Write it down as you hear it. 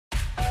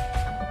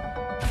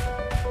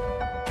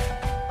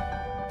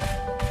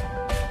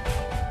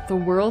The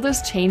world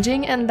is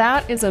changing, and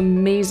that is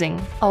amazing,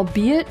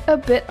 albeit a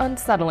bit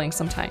unsettling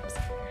sometimes.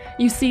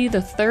 You see,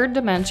 the third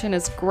dimension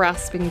is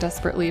grasping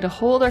desperately to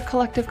hold our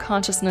collective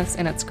consciousness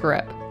in its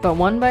grip. But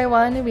one by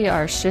one, we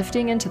are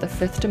shifting into the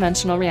fifth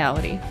dimensional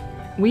reality.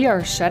 We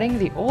are shedding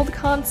the old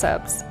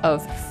concepts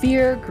of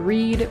fear,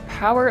 greed,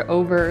 power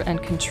over,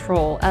 and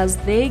control as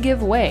they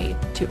give way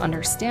to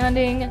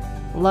understanding,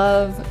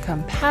 love,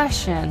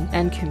 compassion,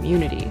 and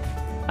community.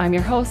 I'm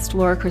your host,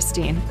 Laura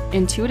Christine,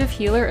 intuitive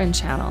healer and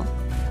channel.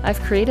 I've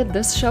created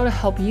this show to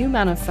help you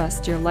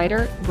manifest your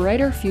lighter,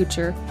 brighter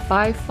future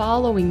by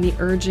following the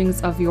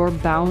urgings of your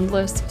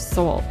boundless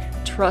soul.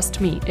 Trust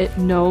me, it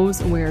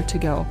knows where to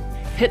go.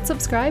 Hit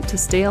subscribe to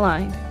stay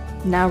aligned.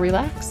 Now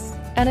relax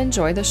and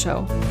enjoy the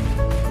show.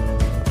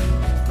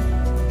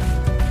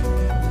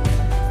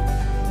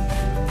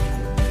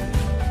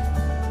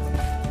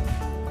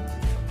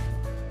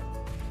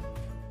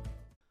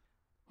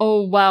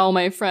 Oh wow,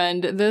 my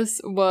friend, this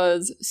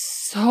was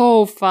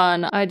so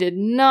fun. I did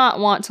not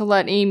want to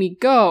let Amy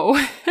go.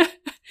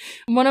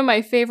 One of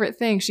my favorite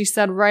things she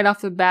said right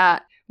off the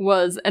bat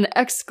was an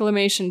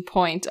exclamation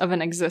point of an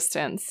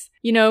existence.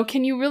 You know,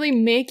 can you really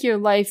make your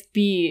life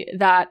be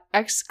that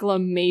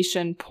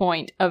exclamation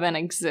point of an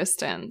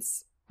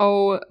existence?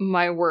 Oh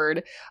my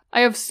word.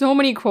 I have so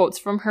many quotes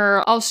from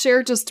her. I'll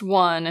share just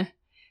one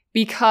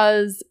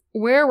because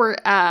where we're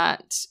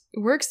at,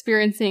 we're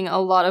experiencing a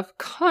lot of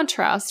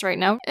contrast right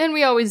now, and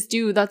we always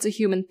do. That's a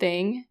human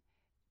thing.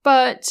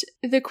 But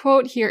the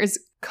quote here is,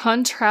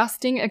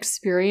 contrasting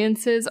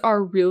experiences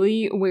are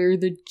really where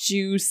the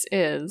juice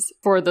is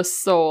for the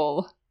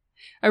soul.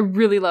 I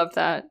really love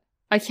that.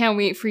 I can't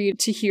wait for you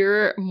to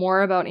hear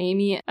more about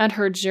Amy and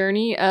her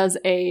journey as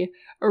a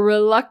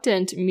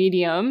reluctant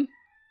medium.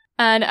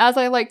 And as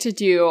I like to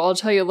do, I'll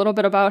tell you a little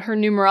bit about her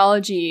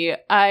numerology.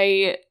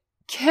 I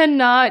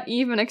cannot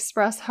even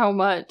express how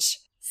much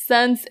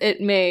sense it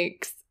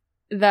makes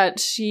that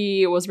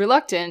she was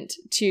reluctant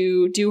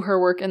to do her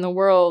work in the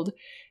world,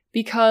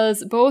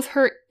 because both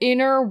her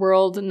inner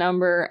world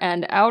number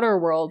and outer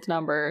world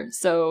number,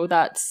 so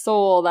that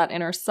soul, that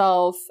inner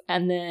self,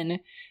 and then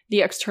the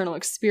external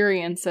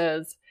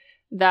experiences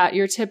that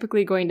you're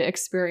typically going to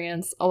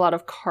experience a lot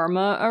of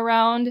karma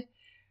around,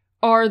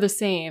 are the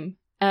same,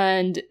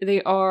 and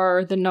they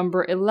are the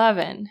number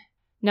 11.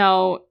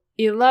 Now,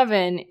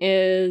 11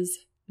 is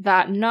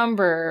that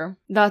number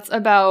that's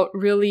about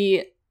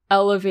really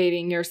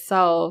elevating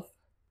yourself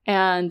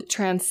and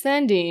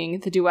transcending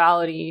the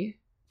duality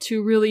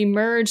to really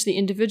merge the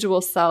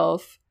individual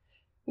self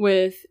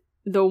with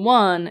the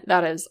one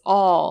that is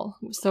all,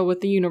 so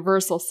with the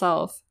universal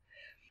self.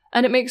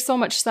 And it makes so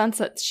much sense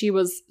that she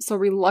was so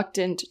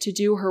reluctant to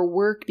do her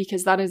work,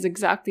 because that is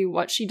exactly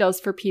what she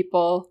does for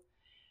people.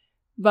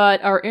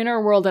 But our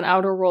inner world and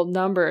outer world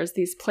numbers,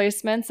 these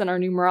placements in our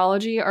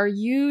numerology, are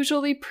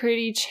usually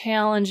pretty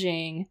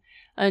challenging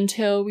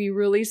until we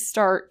really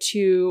start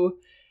to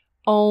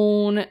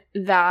own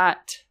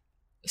that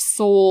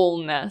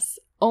soulness,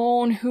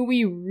 own who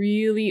we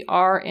really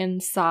are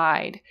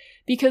inside.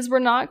 Because we're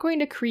not going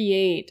to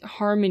create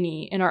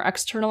harmony in our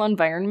external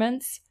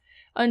environments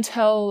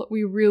until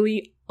we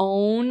really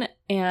own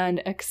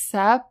and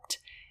accept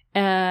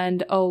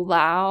and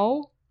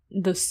allow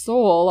the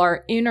soul,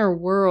 our inner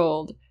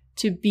world,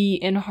 to be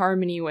in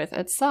harmony with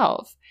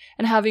itself.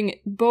 And having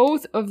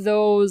both of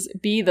those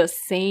be the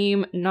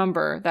same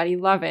number, that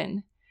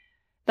 11,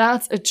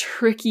 that's a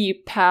tricky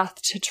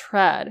path to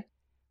tread.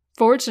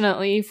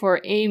 Fortunately for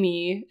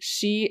Amy,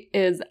 she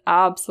is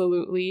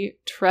absolutely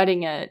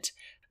treading it.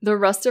 The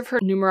rest of her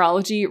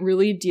numerology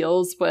really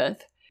deals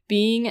with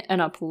being an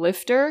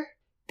uplifter,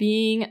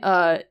 being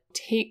a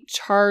take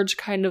charge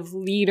kind of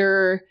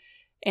leader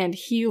and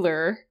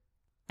healer,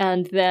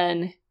 and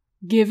then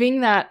giving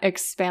that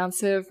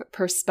expansive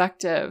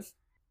perspective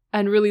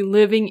and really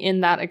living in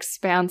that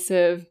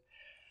expansive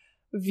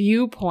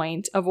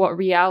viewpoint of what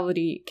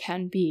reality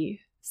can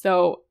be.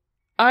 So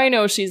I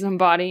know she's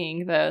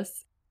embodying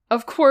this.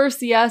 Of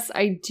course, yes,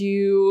 I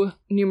do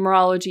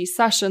numerology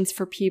sessions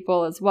for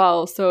people as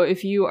well. So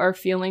if you are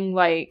feeling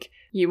like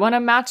you want to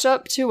match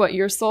up to what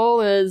your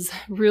soul is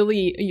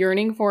really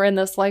yearning for in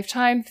this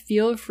lifetime,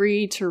 feel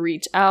free to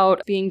reach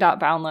out,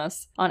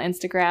 being.boundless on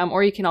Instagram,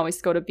 or you can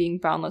always go to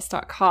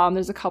beingboundless.com.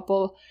 There's a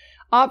couple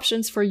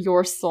options for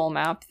your soul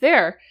map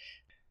there.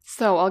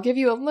 So I'll give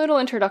you a little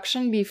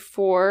introduction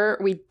before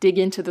we dig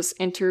into this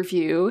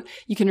interview.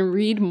 You can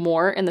read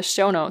more in the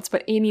show notes,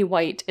 but Amy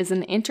White is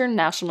an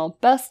international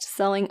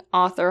best-selling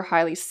author,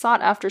 highly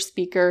sought-after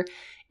speaker,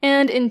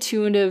 and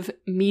intuitive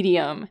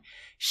medium.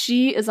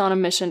 She is on a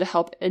mission to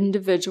help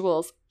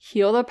individuals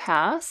heal the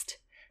past,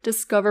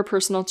 discover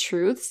personal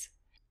truths,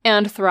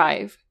 and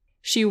thrive.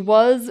 She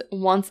was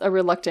once a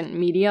reluctant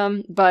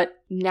medium, but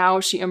now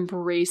she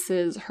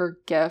embraces her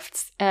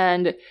gifts,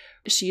 and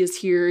she is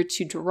here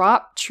to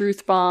drop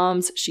truth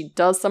bombs. She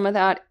does some of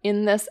that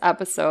in this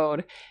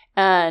episode,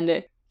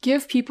 and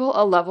give people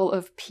a level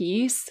of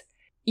peace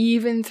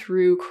even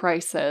through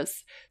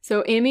crisis.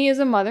 So Amy is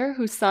a mother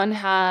whose son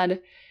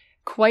had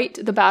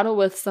quite the battle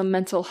with some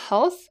mental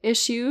health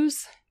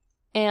issues,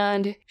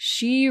 And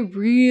she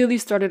really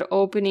started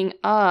opening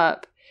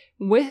up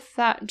with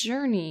that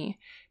journey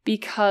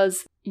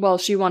because, well,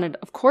 she wanted,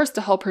 of course,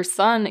 to help her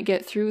son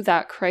get through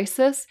that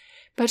crisis,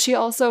 but she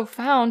also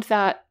found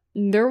that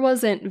there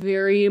wasn't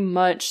very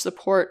much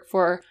support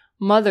for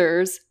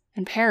mothers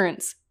and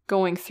parents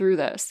going through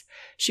this.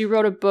 She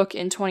wrote a book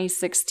in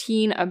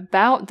 2016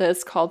 about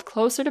this called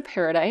Closer to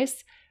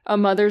Paradise, A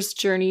Mother's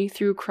Journey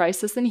Through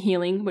Crisis and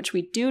Healing, which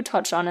we do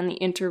touch on in the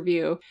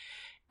interview.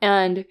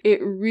 And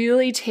it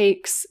really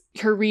takes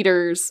her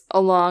readers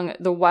along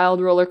the wild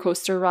roller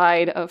coaster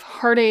ride of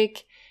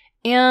heartache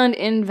and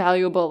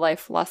invaluable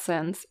life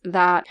lessons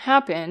that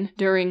happen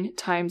during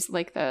times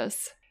like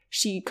this.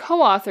 She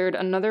co-authored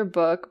another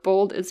book,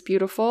 Bold is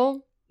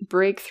Beautiful,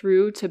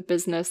 Breakthrough to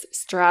Business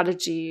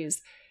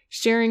Strategies,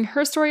 sharing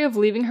her story of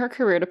leaving her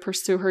career to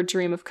pursue her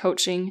dream of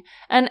coaching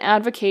and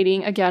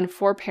advocating, again,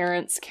 for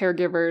parents,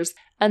 caregivers,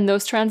 and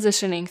those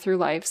transitioning through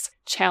life's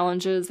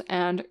challenges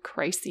and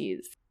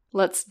crises.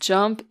 Let's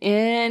jump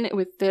in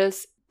with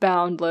this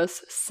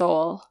boundless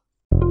soul.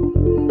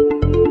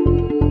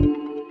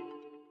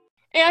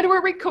 And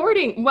we're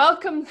recording.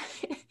 Welcome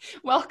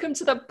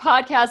to the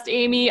podcast,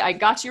 Amy. I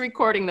got you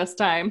recording this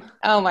time.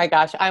 Oh my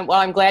gosh.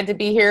 I'm glad to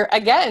be here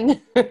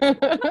again.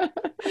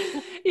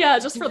 Yeah,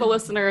 just for the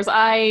listeners,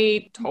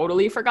 I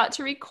totally forgot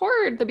to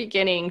record the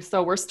beginning.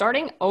 So we're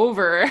starting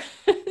over.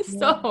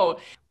 So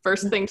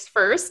first things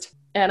first,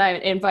 and I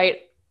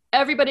invite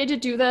everybody to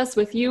do this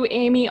with you,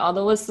 Amy, all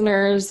the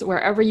listeners,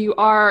 wherever you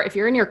are. If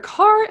you're in your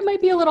car, it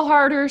might be a little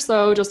harder.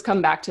 So just come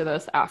back to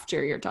this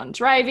after you're done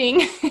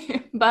driving.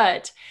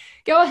 But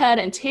go ahead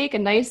and take a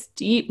nice,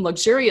 deep,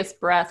 luxurious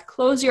breath,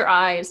 close your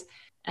eyes,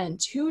 and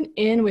tune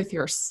in with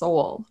your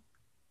soul.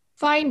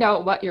 Find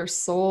out what your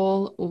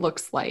soul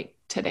looks like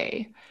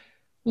today.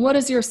 What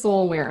is your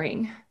soul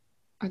wearing?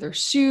 Are there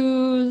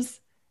shoes?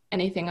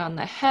 Anything on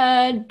the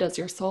head? Does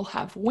your soul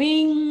have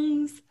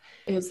wings?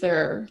 Is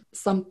there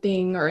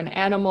something or an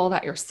animal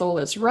that your soul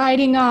is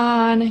riding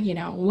on? You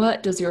know,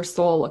 what does your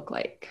soul look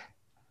like?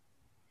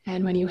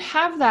 And when you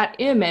have that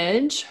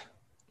image,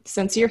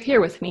 since you're here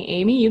with me,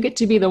 Amy, you get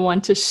to be the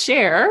one to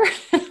share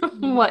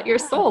what your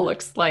soul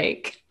looks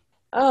like.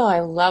 Oh, I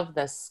love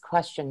this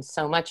question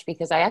so much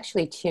because I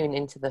actually tune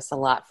into this a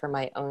lot for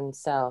my own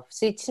self.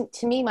 See,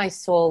 to me, my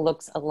soul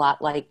looks a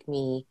lot like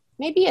me,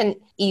 maybe an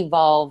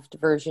evolved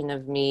version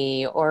of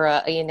me, or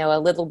a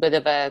little bit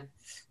of a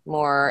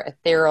more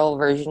ethereal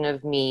version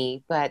of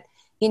me, but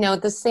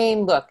the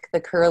same look, the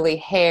curly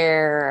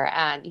hair,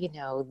 and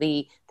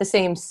the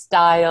same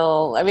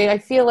style. I mean, I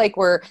feel like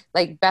we're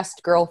like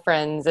best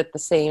girlfriends at the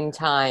same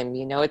time.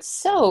 It's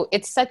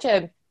such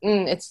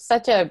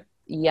a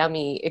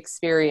yummy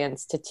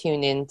experience to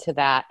tune into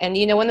that. And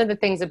one of the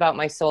things about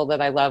my soul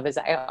that I love is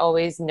I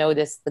always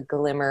notice the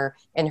glimmer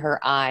in her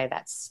eye,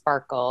 that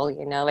sparkle,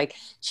 like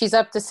she's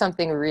up to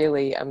something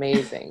really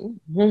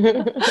amazing.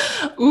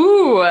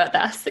 Ooh,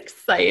 that's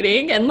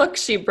exciting. And look,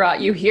 she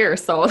brought you here,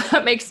 so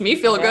that makes me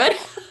feel good.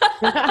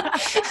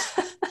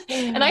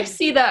 And I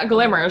see that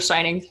glimmer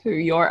shining through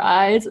your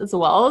eyes as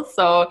well.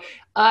 So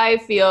I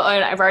feel,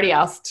 and I've already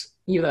asked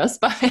you this,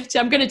 but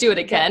I'm going to do it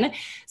again.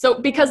 So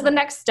because the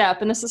next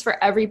step, and this is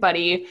for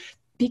everybody,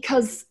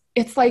 because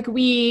it's like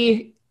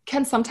we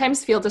can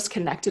sometimes feel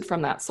disconnected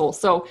from that soul.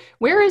 So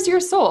where is your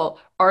soul?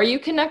 Are you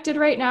connected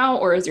right now?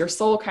 Or is your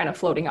soul kind of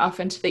floating off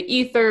into the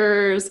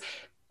ethers,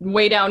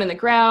 way down in the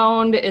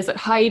ground? Is it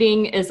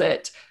hiding? Is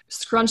it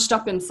scrunched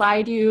up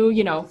inside you?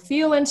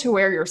 Feel into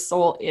where your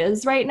soul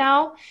is right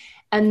now.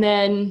 And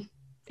then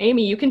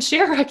Amy, you can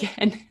share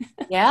again.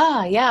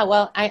 Yeah.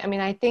 Well,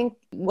 I think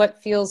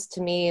what feels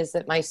to me is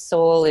that my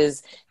soul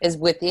is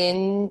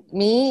within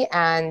me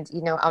and,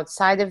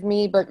 outside of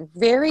me, but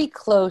very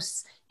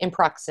close in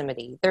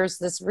proximity. There's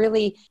this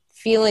really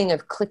feeling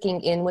of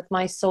clicking in with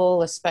my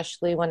soul,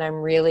 especially when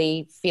I'm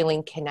really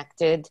feeling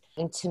connected.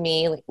 And to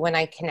me, like, when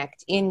I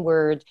connect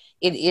inward,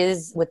 it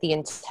is with the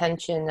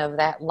intention of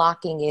that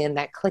locking in,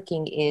 that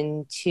clicking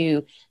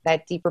into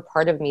that deeper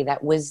part of me,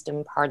 that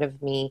wisdom part of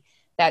me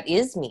that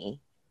is me.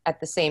 At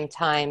the same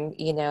time,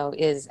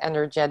 is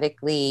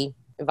energetically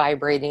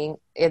vibrating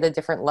at a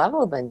different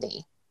level than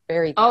me.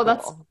 Very cool.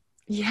 That's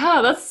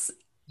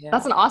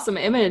an awesome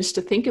image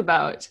to think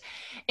about.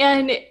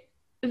 And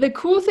the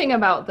cool thing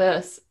about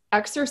this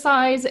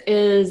exercise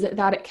is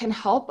that it can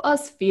help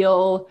us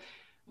feel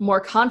more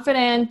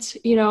confident.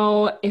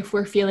 If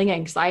we're feeling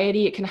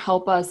anxiety, it can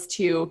help us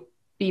to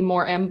be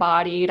more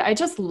embodied. I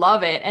just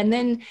love it. And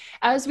then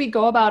as we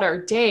go about our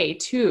day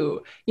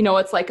too,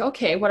 it's like,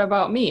 okay, what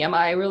about me? Am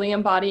I really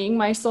embodying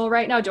my soul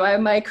right now? Do I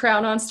have my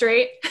crown on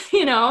straight?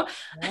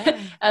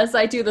 As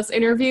I do this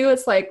interview,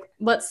 it's like,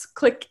 let's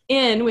click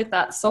in with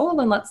that soul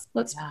and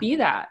let's be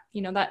that,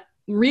 that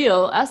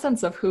real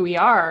essence of who we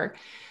are.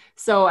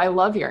 So I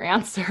love your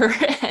answer.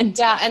 And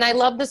I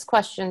love this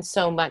question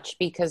so much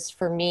because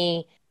for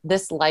me,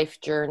 this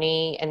life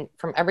journey, and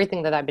from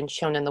everything that I've been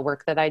shown in the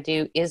work that I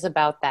do, is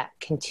about that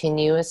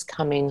continuous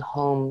coming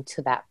home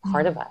to that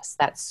part of us,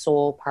 that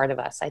soul part of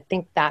us. I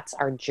think that's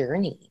our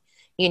journey,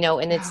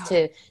 and it's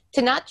to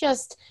not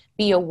just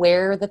be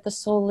aware that the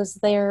soul is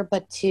there,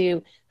 but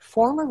to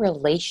form a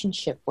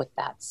relationship with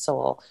that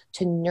soul,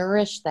 to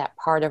nourish that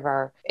part of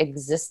our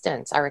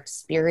existence, our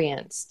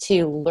experience,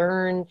 to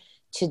learn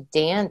to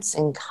dance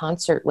in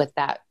concert with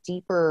that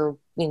deeper,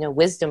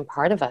 wisdom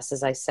part of us,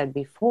 as I said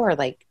before,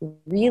 like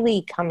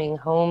really coming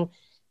home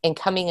and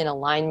coming in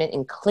alignment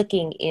and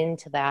clicking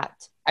into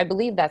that. I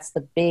believe that's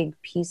the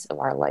big piece of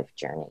our life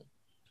journey.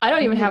 I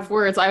don't even have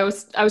words. I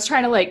was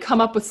trying to like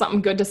come up with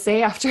something good to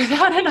say after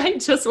that. And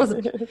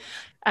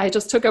I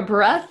just took a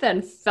breath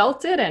and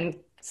felt it and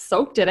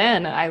soaked it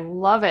in. I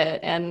love it.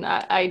 And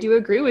I do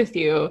agree with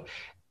you.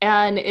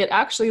 And it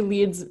actually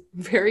leads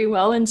very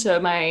well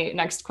into my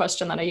next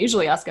question that I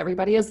usually ask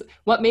everybody is,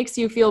 what makes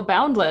you feel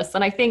boundless?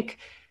 And I think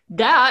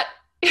that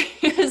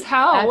is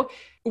how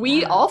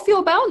we all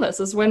feel boundless,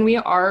 is when we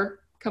are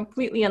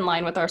completely in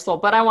line with our soul.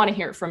 But I want to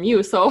hear it from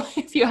you. So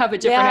if you have a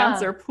different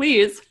answer,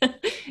 please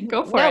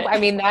go for it. I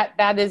mean,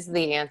 that is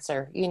the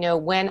answer.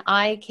 When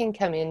I can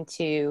come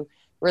into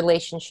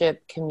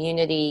relationship,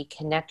 community,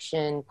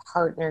 connection,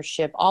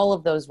 partnership, all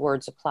of those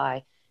words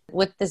apply,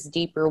 with this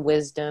deeper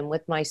wisdom,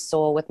 with my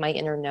soul, with my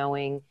inner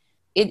knowing,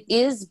 it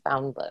is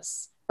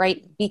boundless,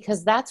 right?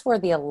 Because that's where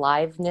the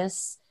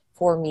aliveness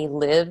for me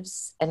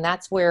lives. And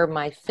that's where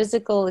my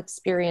physical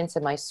experience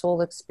and my soul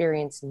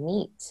experience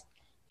meet.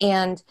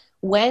 And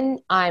when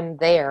I'm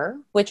there,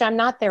 which I'm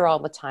not there all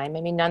the time,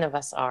 I mean, none of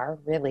us are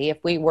really.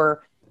 If we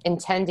were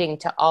intending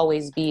to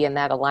always be in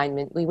that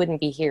alignment, we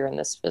wouldn't be here in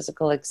this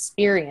physical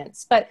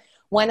experience. But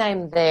when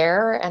I'm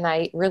there, and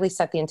I really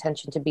set the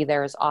intention to be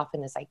there as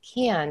often as I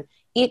can,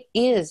 it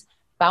is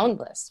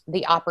boundless.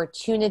 The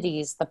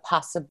opportunities, the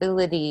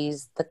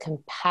possibilities, the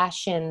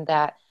compassion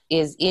that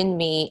is in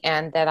me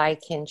and that I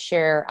can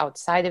share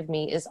outside of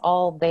me is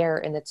all there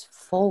in its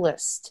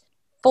fullest,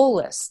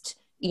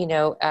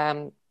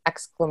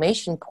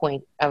 exclamation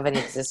point of an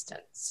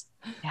existence.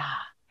 Yeah.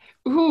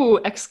 Ooh,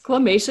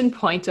 exclamation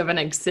point of an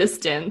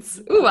existence.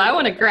 Ooh, I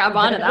want to grab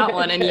onto that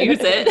one and use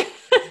it.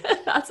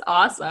 That's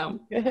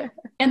awesome.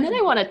 And then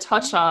I want to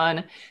touch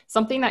on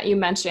something that you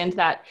mentioned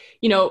that,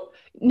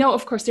 no,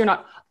 of course, you're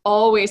not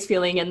always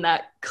feeling in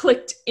that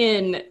clicked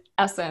in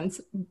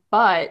essence,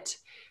 but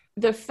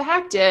the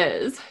fact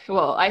is,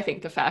 well, I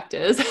think the fact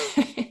is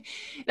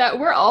that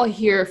we're all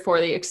here for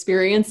the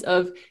experience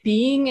of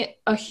being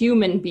a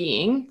human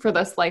being for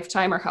this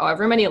lifetime or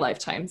however many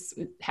lifetimes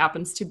it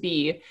happens to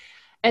be.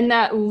 And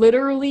that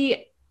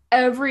literally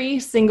every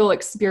single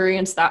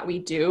experience that we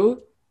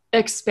do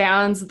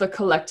expands the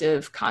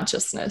collective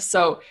consciousness.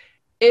 So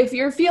if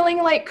you're feeling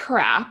like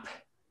crap,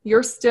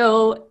 you're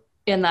still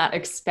in that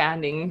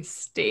expanding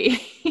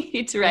state,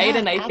 right? Yeah,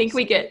 and I think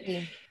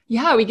absolutely.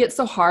 we get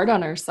so hard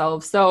on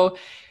ourselves. So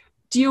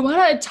do you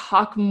want to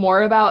talk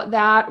more about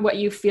that, what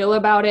you feel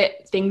about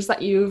it, things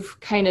that you've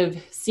kind of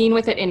seen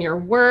with it in your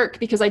work?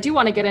 Because I do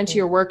want to get into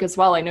your work as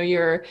well. I know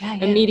you're a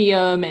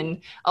medium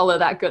and all of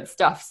that good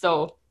stuff.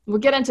 So we'll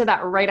get into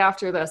that right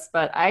after this,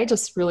 but I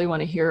just really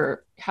want to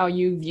hear how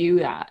you view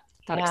that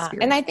experience.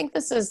 And I think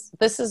this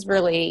is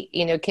really,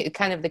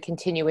 kind of the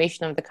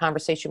continuation of the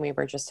conversation we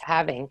were just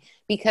having,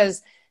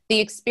 because the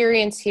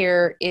experience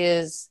here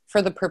is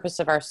for the purpose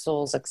of our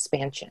soul's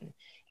expansion.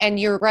 And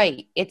you're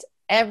right. It's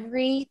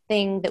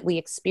everything that we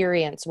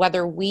experience,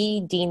 whether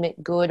we deem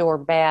it good or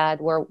bad,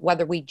 or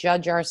whether we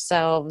judge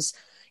ourselves,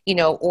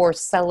 or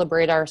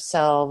celebrate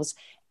ourselves.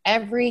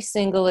 Every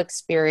single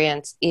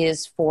experience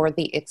is for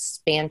the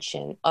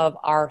expansion of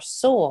our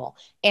soul.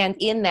 And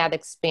in that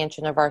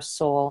expansion of our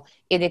soul,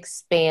 it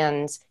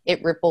expands,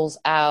 it ripples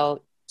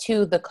out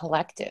to the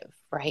collective,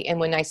 right? And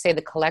when I say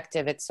the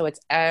collective, it's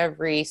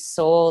every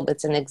soul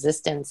that's in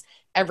existence,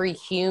 every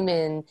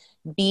human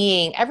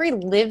being, every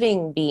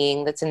living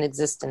being that's in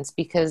existence,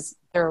 because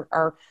there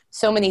are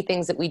so many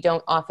things that we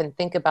don't often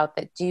think about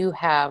that do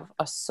have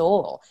a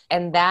soul,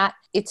 and that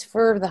it's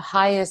for the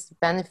highest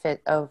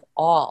benefit of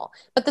all.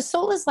 But the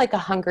soul is like a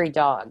hungry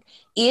dog.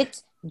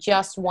 It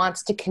just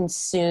wants to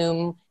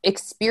consume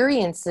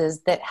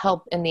experiences that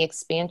help in the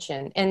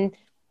expansion. And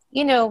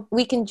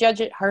we can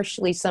judge it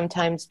harshly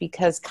sometimes,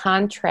 because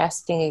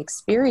contrasting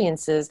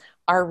experiences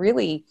are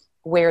really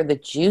where the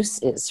juice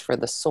is for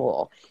the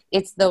soul.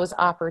 It's those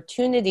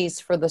opportunities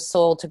for the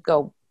soul to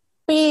go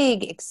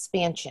big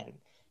expansion.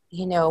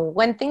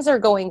 When things are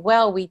going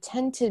well, we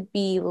tend to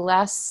be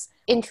less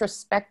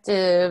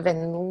introspective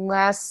and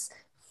less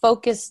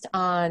focused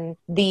on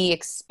the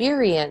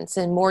experience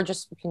and more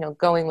just,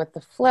 going with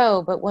the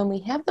flow. But when we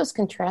have those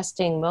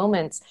contrasting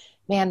moments,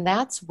 man,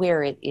 that's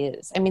where it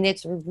is. I mean,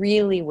 it's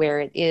really where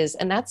it is.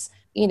 And that's,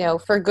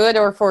 for good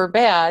or for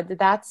bad,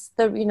 that's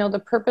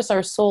the purpose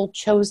our soul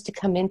chose to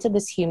come into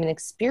this human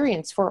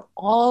experience, for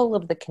all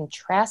of the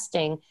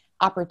contrasting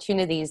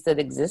opportunities that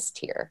exist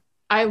here.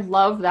 I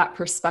love that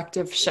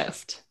perspective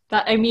shift.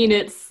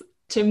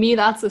 To me,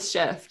 that's a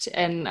shift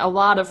and a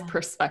lot of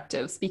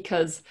perspectives,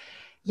 because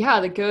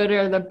the good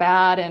or the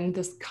bad and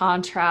this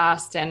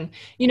contrast, and,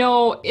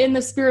 in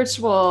the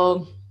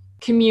spiritual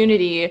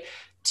community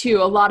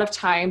too, a lot of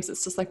times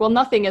it's just like, well,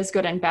 nothing is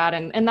good and bad.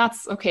 And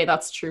that's okay.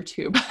 That's true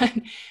too.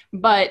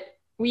 But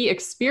we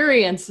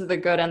experience the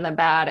good and the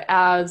bad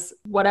as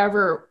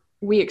whatever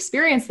we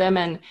experience them,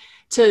 and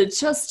to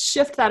just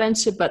shift that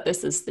into, but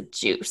this is the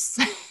juice.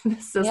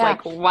 This is Yeah.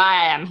 like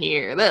why I'm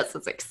here. This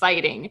is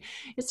exciting.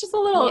 It's just a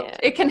little, Yeah.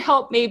 it can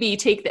help maybe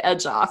take the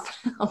edge off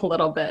a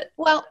little bit.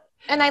 Well,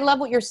 and I love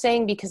what you're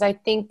saying, because I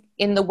think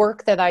in the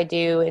work that I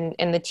do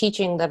and the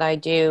teaching that I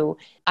do,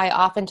 I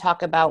often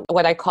talk about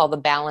what I call the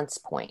balance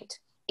point.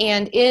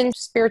 And in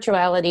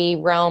spirituality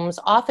realms,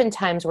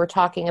 oftentimes we're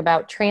talking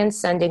about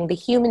transcending the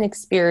human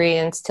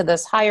experience to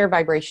this higher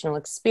vibrational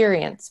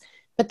experience.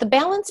 But the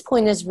balance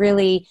point is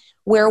really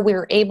where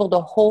we're able to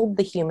hold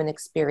the human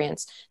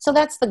experience. So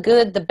that's the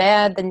good, the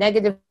bad, the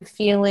negative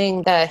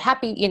feeling, the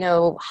happy,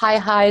 high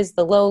highs,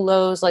 the low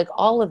lows, like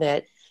all of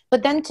it.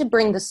 But then to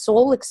bring the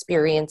soul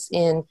experience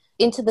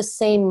into the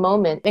same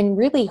moment and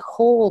really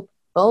hold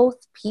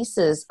both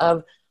pieces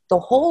of the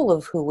whole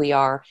of who we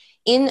are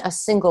in a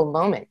single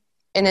moment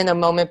and in a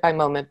moment by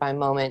moment by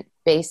moment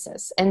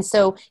basis. And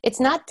so it's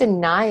not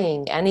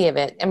denying any of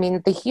it. I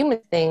mean, the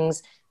human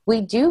things,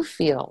 we do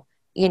feel,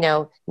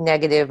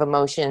 negative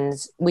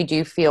emotions. We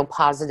do feel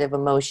positive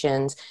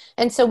emotions.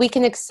 And so we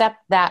can accept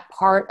that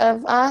part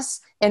of us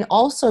and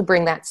also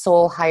bring that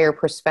soul higher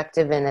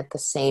perspective in at the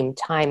same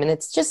time. And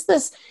it's just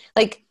this,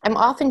 like, I'm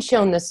often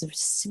shown this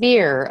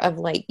sphere of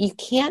like, you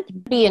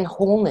can't be in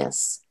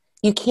wholeness.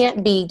 You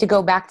can't be, to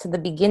go back to the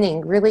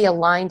beginning, really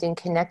aligned and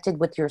connected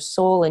with your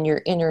soul and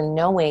your inner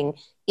knowing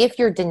if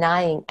you're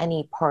denying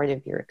any part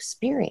of your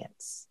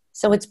experience.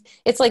 So it's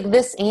like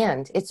this,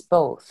 and it's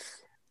both.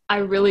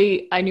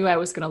 I knew I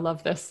was going to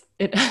love this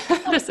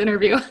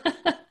interview.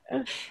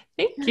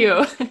 Thank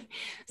you.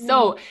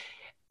 So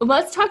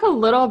let's talk a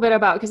little bit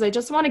about, because I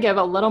just want to give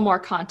a little more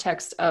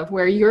context of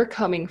where you're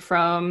coming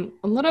from,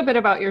 a little bit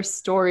about your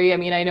story. I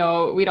mean, I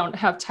know we don't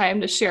have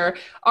time to share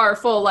our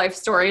full life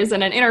stories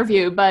in an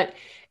interview, but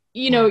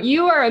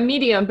you are a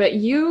medium, but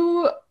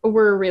you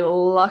were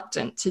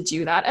reluctant to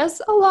do that, as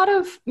a lot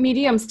of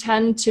mediums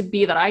tend to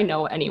be, that I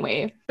know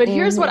anyway. But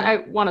here's what I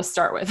want to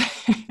start with,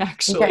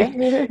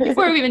 actually,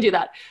 before we even do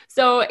that.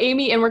 So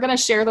Amy, and we're going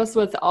to share this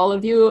with all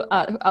of you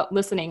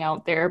listening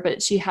out there,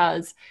 but she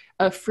has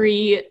a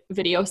free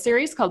video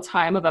series called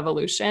Time of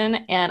Evolution.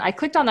 And I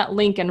clicked on that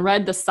link and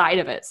read the side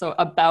of it. So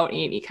about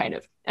Amy kind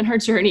of and her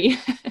journey.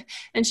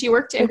 And she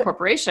worked in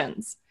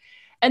corporations.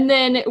 And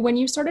then when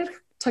you started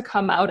to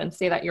come out and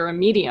say that you're a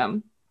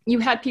medium, you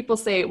had people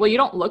say, well, you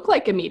don't look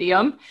like a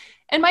medium.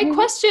 And my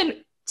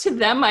question to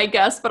them, I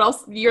guess,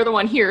 but you're the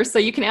one here, so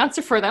you can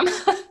answer for them,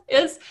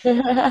 is,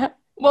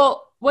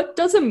 well, what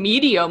does a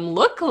medium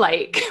look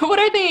like? What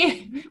are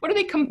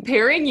they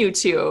comparing you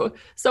to?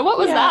 So what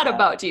was that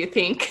about, do you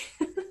think?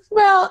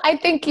 Well, I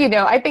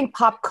think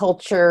pop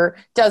culture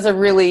does a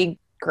really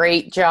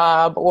great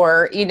job,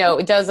 or,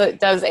 it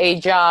does a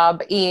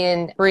job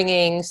in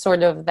bringing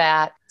sort of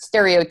that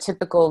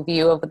stereotypical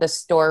view of the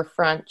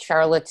storefront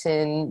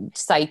charlatan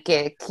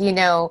psychic,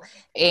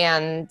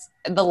 and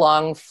the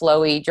long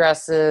flowy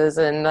dresses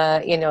and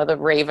the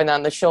raven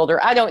on the shoulder.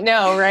 I don't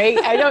know, right?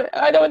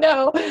 I don't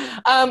know.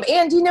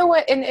 And you know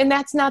what? And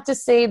that's not to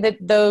say that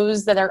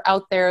those that are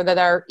out there that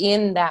are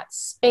in that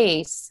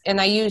space,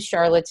 and I use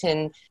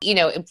charlatan,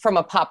 from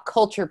a pop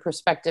culture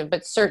perspective,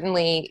 but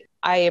certainly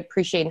I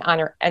appreciate and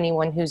honor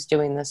anyone who's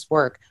doing this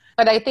work.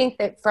 But I think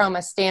that from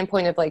a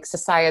standpoint of like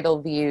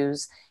societal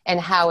views and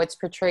how it's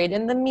portrayed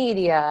in the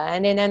media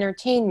and in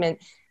entertainment,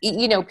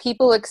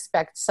 people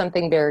expect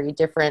something very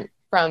different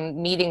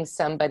from meeting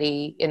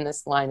somebody in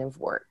this line of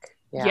work.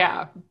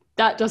 Yeah,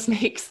 that does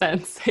make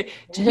sense.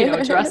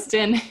 Dressed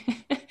in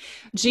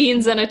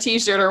jeans and a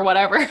t-shirt or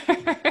whatever.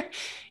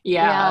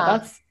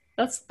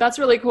 That's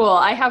really cool.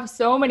 I have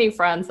so many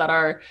friends that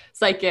are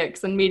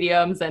psychics and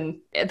mediums, and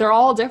they're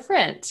all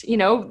different,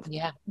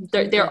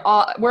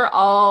 we're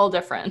all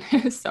different.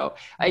 So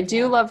I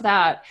do love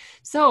that.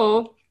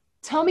 So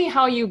tell me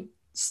how you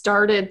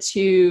started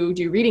to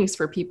do readings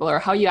for people, or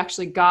how you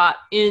actually got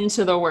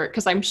into the work,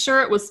 because I'm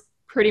sure it was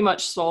pretty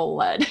much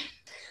soul-led.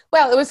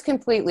 Well, it was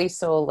completely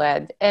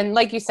soul-led. And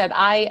like you said,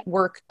 I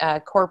worked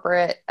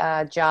corporate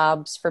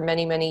jobs for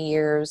many, many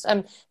years.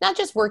 Not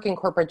just working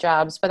corporate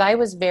jobs, but I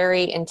was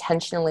very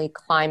intentionally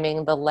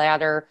climbing the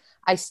ladder.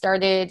 I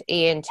started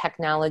in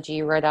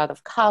technology right out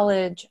of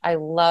college. I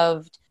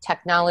loved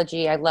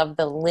technology. I loved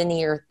the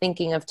linear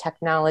thinking of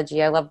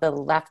technology. I love the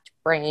left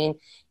brain,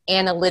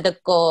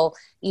 analytical,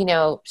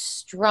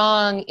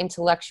 strong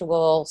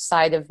intellectual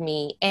side of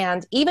me.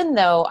 And even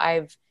though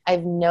I've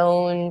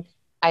known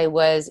I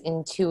was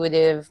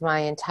intuitive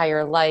my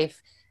entire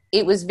life,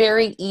 it was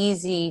very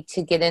easy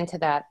to get into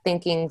that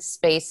thinking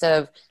space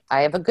of,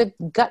 I have a good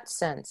gut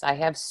sense, I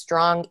have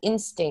strong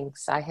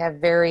instincts, I have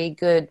very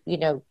good,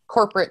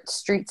 corporate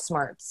street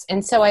smarts.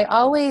 And so I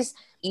always,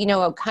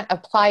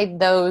 applied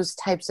those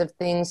types of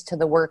things to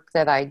the work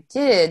that I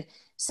did.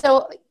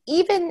 So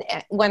even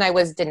when I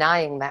was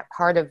denying that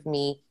part of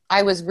me,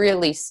 I was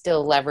really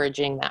still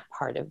leveraging that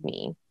part of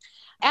me.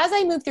 As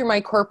I moved through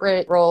my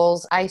corporate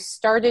roles, I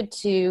started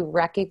to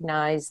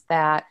recognize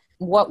that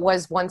what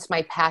was once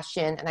my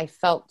passion and I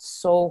felt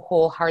so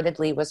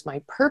wholeheartedly was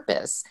my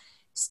purpose,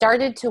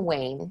 started to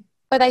wane,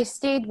 but I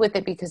stayed with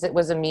it because it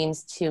was a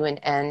means to an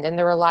end. And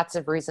there were lots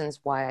of reasons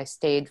why I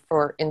stayed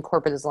in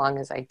corporate as long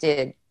as I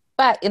did.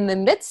 But in the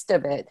midst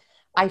of it,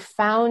 I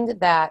found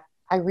that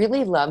I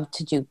really loved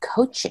to do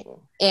coaching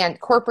and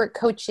corporate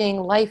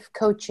coaching, life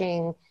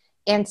coaching.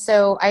 And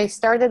so I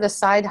started a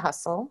side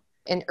hustle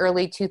in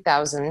early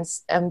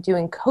 2000s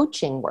doing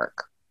coaching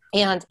work.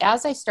 And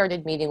as I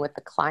started meeting with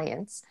the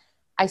clients,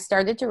 I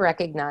started to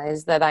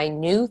recognize that I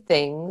knew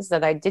things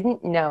that I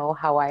didn't know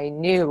how I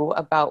knew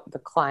about the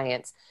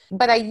clients.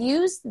 But I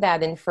used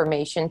that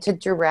information to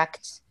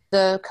direct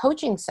the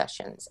coaching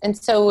sessions. And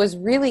so it was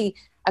really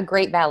a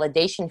great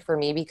validation for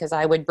me because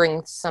I would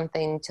bring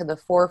something to the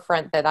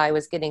forefront that I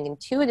was getting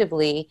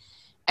intuitively.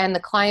 And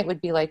the client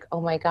would be like, oh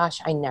my gosh,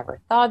 I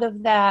never thought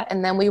of that.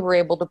 And then we were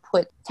able to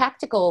put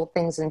tactical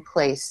things in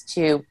place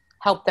to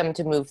help them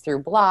to move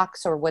through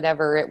blocks or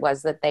whatever it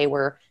was that they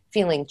were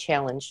feeling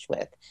challenged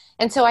with.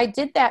 And so I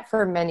did that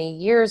for many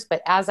years.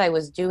 But as I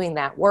was doing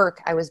that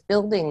work, I was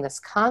building this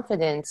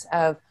confidence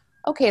of,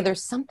 okay,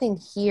 there's something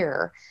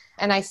here.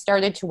 And I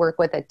started to work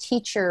with a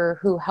teacher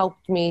who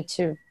helped me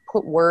to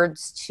put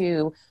words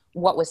to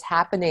what was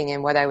happening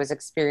and what I was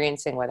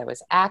experiencing, what I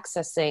was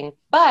accessing.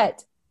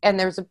 But, and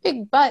there's a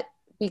big but,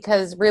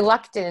 because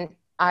reluctant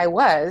I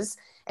was.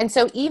 And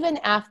so even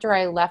after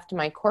I left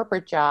my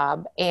corporate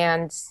job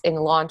and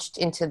launched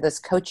into this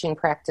coaching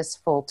practice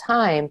full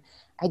time,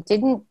 I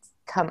didn't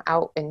come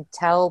out and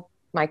tell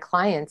my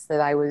clients that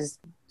I was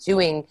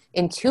doing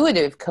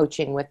intuitive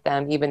coaching with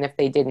them, even if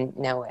they didn't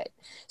know it.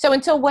 So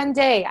until one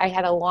day I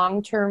had a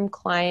long-term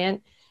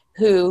client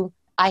who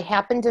I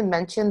happened to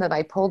mention that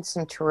I pulled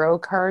some tarot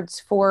cards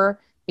for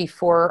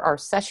before our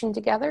session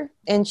together.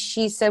 And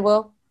she said,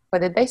 well, what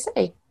did they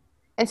say?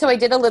 And so I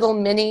did a little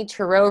mini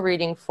tarot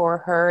reading for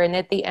her. And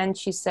at the end,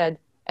 she said,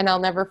 and I'll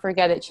never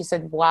forget it, she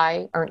said,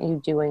 why aren't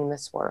you doing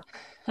this work?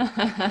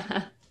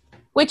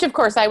 Which, of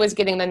course, I was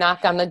getting the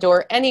knock on the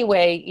door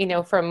anyway, you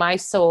know, from my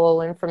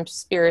soul and from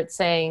spirit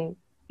saying,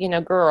 you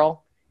know,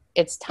 girl,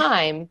 it's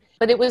time.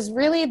 But it was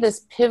really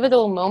this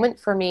pivotal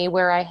moment for me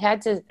where I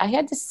had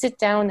to sit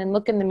down and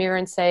look in the mirror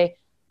and say,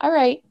 all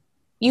right,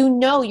 you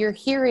know, you're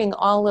hearing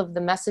all of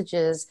the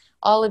messages,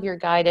 all of your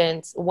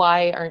guidance.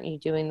 Why aren't you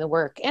doing the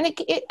work? And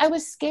I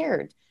was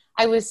scared.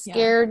 I was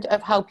scared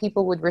of how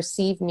people would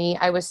receive me.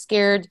 I was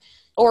scared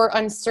or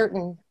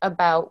uncertain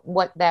about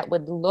what that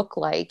would look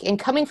like. And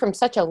coming from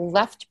such a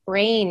left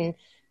brain,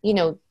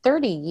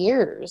 30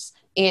 years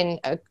in,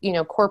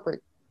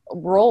 corporate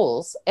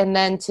roles, and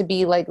then to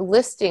be like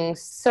listing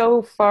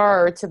so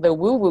far to the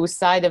woo-woo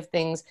side of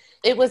things,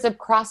 it was a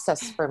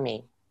process for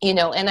me,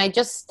 and I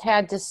just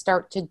had to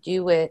start to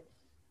do it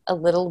a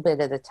little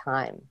bit at a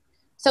time.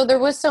 So there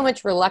was so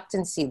much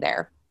reluctancy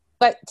there.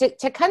 But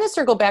to kind of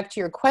circle back to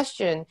your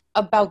question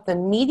about the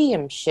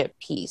mediumship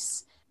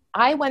piece,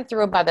 I went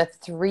through about a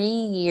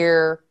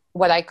 3-year,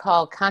 what I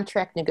call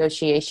contract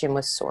negotiation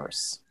with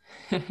Source,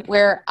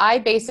 where I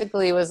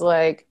basically was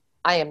like,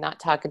 I am not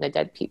talking to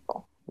dead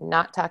people,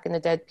 not talking to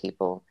dead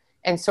people.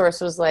 And Source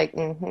was like,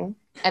 mm-hmm.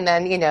 And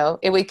then,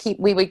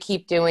 we would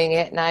keep doing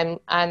it.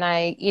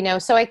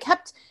 So I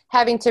kept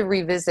having to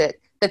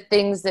revisit the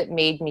things that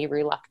made me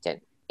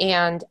reluctant.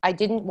 And I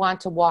didn't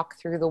want to walk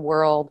through the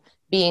world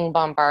being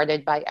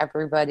bombarded by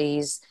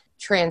everybody's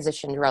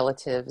transitioned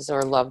relatives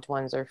or loved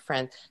ones or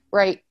friends,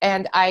 right?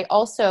 And I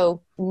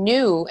also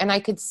knew, and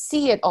I could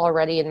see it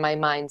already in my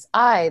mind's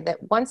eye,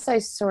 that once I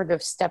sort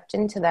of stepped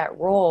into that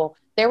role,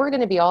 there were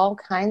going to be all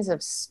kinds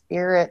of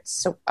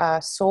spirits,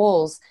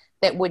 souls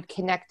that would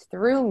connect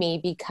through me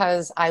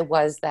because I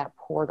was that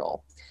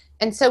portal.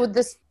 And so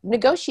this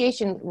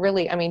negotiation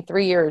really,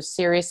 3 years,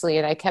 seriously,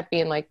 and I kept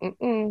being like,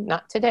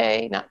 not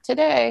today, not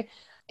today.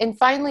 And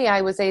finally,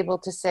 I was able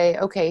to say,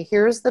 okay,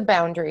 here's the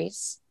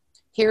boundaries.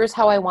 Here's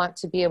how I want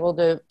to be able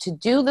to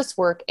do this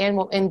work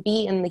and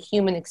be in the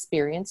human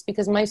experience,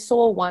 because my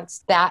soul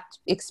wants that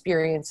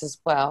experience as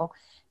well.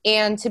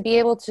 And to be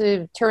able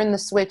to turn the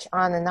switch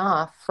on and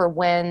off for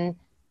when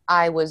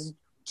I was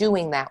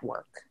doing that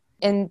work.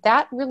 And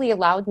that really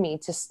allowed me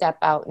to step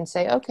out and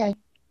say, okay,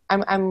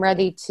 I'm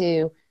ready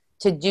to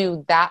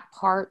do that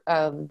part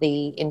of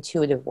the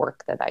intuitive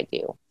work that I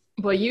do.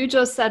 Well, you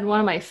just said one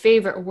of my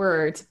favorite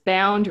words,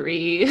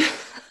 boundary.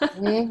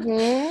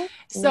 Mm-hmm.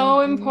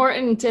 So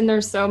important. And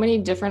there's so many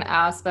different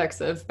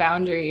aspects of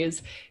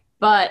boundaries.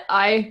 But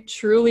I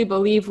truly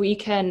believe we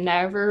can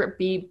never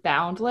be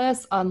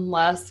boundless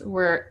unless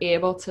we're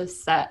able to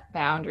set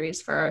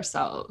boundaries for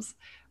ourselves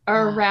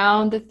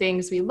around the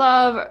things we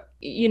love.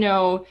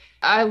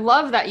 I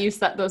love that you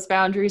set those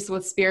boundaries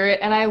with spirit.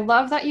 And I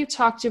love that you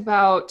talked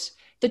about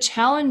the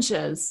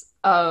challenges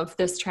of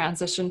this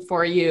transition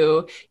for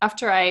you.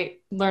 After I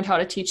learned how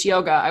to teach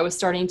yoga, I was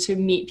starting to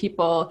meet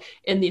people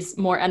in these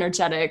more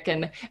energetic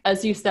and,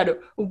 as you said,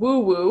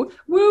 woo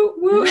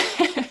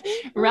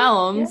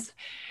realms,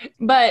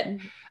 but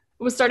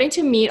was starting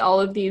to meet all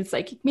of these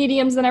like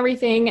mediums and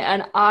everything.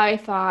 And I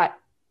thought,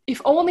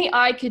 if only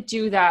I could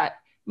do that,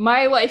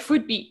 my life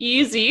would be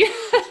easy.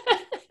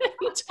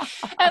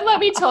 And let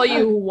me tell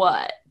you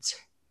what.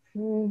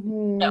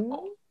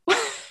 No.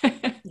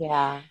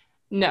 Yeah.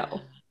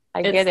 No. I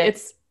It's get it.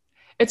 it's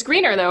it's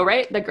greener though,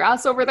 right? The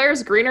grass over there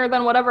is greener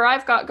than whatever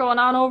I've got going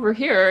on over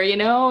here,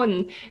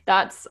 and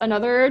that's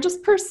another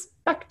just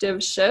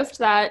perspective shift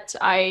that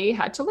I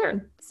had to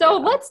learn. So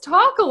Yeah. let's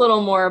talk a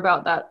little more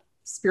about that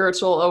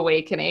spiritual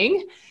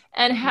awakening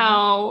and Mhm.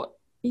 how,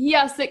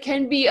 yes, it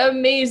can be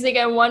amazing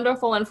and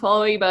wonderful and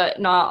flowy,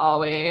 but not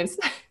always.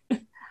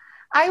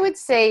 I would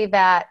say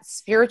that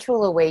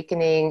spiritual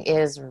awakening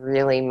is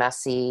really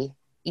messy.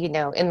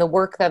 In the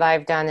work that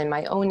I've done in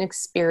my own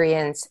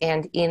experience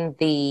and in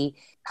the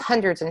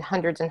hundreds and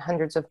hundreds and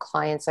hundreds of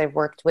clients I've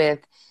worked with,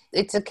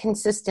 it's a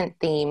consistent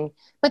theme.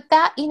 But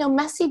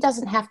messy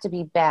doesn't have to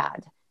be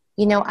bad.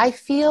 I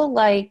feel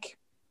like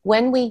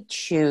when we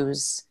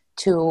choose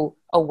to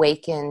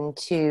awaken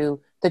to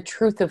the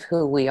truth of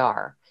who we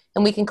are,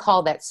 and we can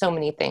call that so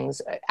many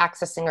things,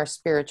 accessing our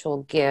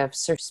spiritual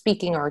gifts or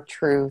speaking our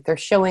truth or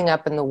showing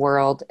up in the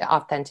world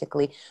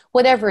authentically,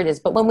 whatever it is.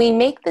 But when we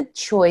make the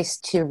choice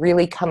to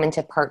really come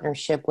into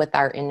partnership with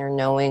our inner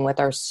knowing, with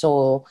our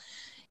soul,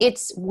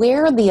 it's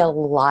where the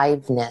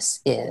aliveness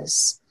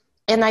is.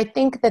 And I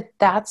think that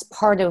that's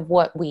part of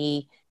what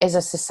we as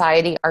a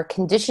society are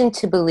conditioned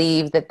to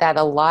believe, that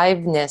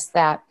aliveness,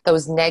 that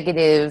those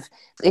negative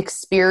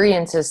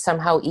experiences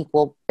somehow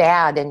equal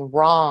bad and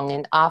wrong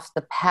and off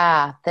the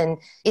path. And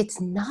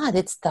it's not,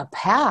 it's the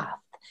path.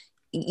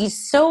 You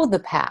sow the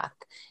path.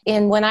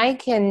 And when I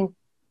can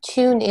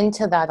tune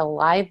into that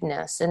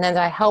aliveness, and then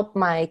I help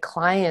my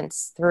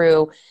clients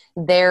through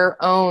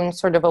their own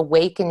sort of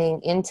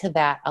awakening into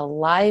that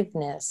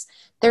aliveness,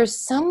 there's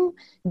some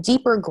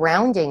deeper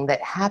grounding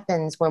that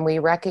happens when we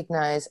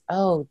recognize,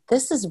 oh,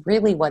 this is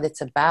really what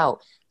it's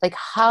about. Like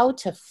how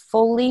to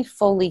fully,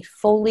 fully,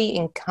 fully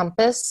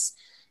encompass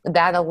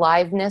that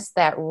aliveness,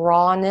 that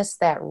rawness,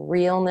 that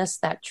realness,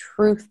 that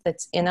truth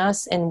that's in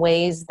us in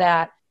ways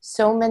that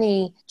so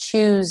many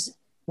choose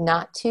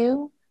not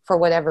to for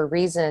whatever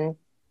reason,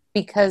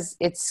 because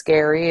it's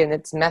scary and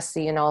it's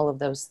messy and all of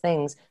those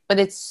things, but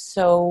it's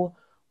so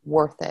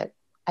worth it.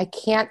 I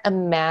can't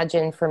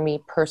imagine for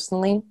me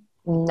personally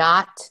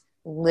not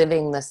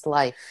living this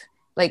life.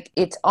 Like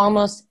it's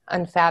almost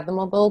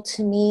unfathomable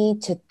to me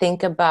to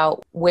think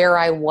about where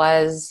I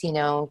was, 10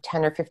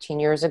 or 15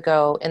 years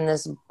ago in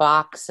this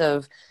box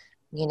of,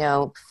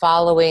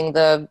 following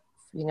the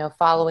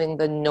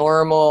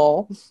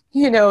normal,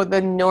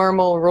 the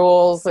normal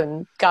rules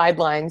and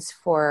guidelines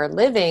for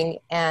living.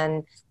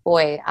 And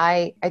boy,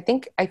 I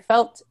think I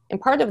felt, and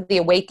part of the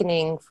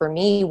awakening for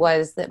me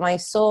was that my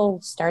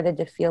soul started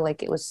to feel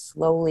like it was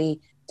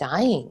slowly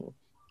dying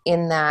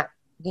in that,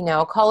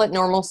 I'll call it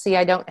normalcy.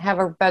 I don't have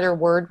a better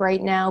word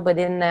right now, but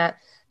in that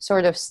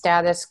sort of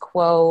status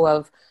quo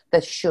of the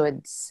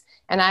shoulds.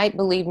 And I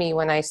believe me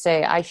when I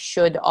say I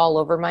should all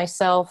over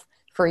myself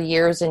for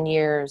years and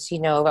years,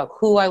 about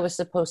who I was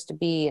supposed to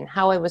be and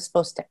how I was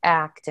supposed to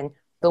act and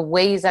the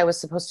ways I was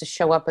supposed to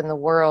show up in the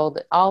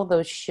world, all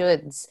those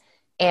shoulds.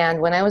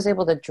 And when I was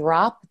able to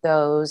drop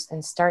those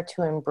and start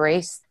to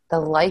embrace the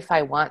life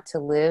I want to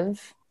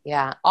live,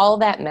 yeah, all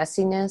that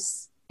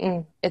messiness,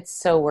 it's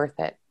so worth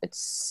it. It's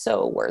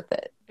so worth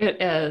it.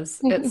 It is.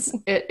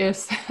 It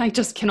is. I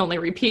just can only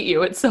repeat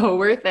you. It's so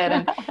worth it.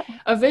 And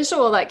a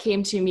visual that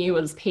came to me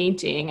was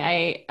painting.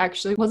 I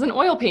actually wasn't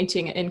oil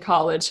painting in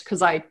college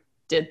because I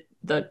did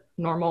the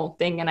normal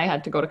thing and I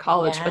had to go to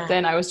college. But Yeah.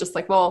 then I was just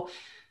like, well,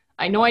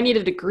 I know I need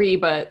a degree,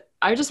 but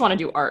I just want to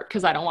do art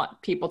because I don't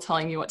want people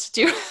telling me what to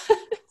do.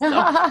 So,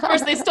 of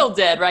course, they still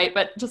did, right?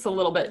 But just a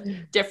little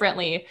bit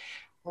differently.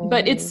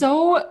 But it's Mhm.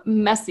 so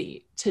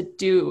messy to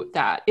do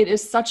that. It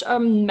is such a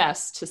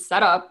mess to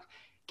set up,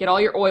 get all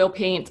your oil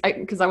paint,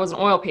 because I was an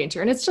oil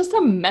painter, and it's just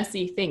a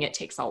messy thing. It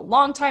takes a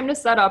long time to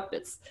set up.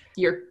 It's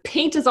your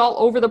paint is all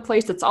over the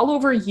place. It's all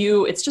over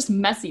you. It's just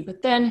messy.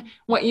 But then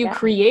what you Yeah.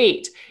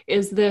 create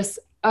is this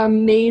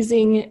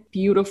amazing,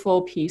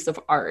 beautiful piece of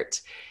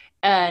art.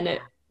 And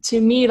to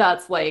me,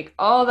 that's like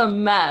all the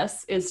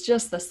mess is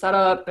just the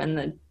setup and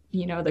the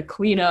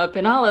cleanup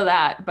and all of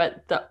that.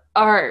 But the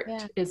art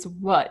Yeah. is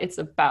what it's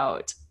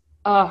about.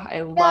 Oh,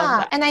 I love Yeah,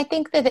 that. and I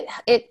think that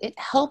it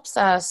helps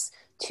us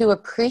to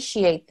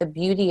appreciate the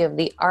beauty of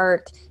the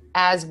art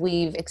as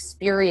we've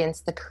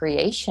experienced the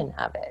creation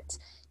of it.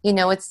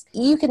 It's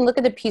you can look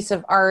at a piece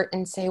of art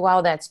and say,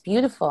 "Wow, that's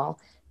beautiful."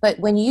 But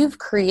when you've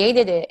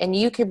created it and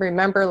you can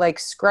remember like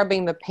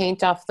scrubbing the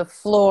paint off the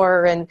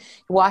floor and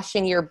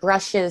washing your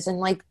brushes and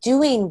like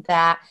doing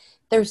that,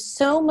 there's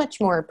so much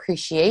more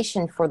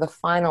appreciation for the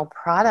final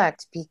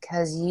product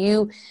because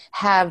you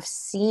have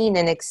seen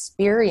and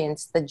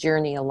experienced the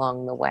journey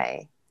along the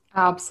way.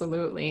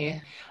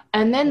 Absolutely.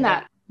 And then Yeah.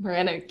 that we're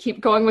gonna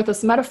keep going with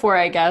this metaphor,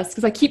 I guess,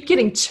 because I keep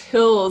getting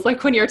chills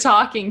like when you're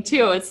talking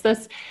too. It's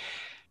this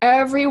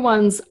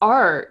everyone's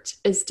art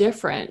is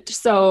different.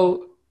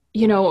 So,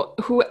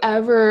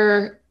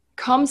 whoever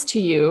comes to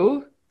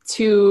you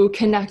to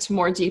connect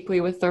more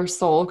deeply with their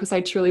soul, because I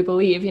truly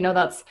believe,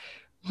 that's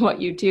what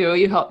you do.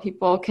 You help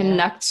people Yeah.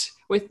 connect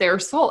with their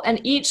soul,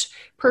 and each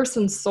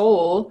person's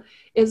soul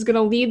is going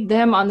to lead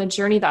them on the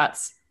journey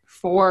that's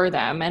for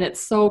them. And it's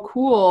so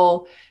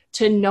cool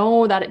to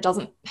know that it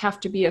doesn't have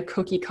to be a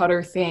cookie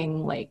cutter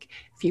thing. Like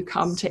if you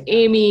come to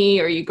Amy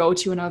or you go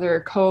to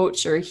another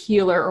coach or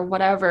healer or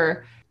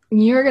whatever,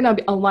 you're going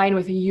to align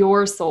with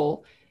your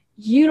soul.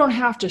 You don't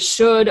have to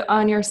should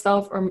on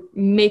yourself or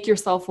make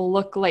yourself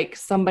look like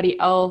somebody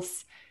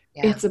else.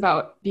 Yeah. It's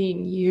about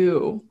being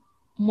you,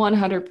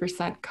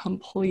 100%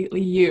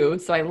 completely you.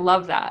 So I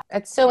love that.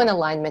 It's so in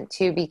alignment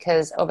too,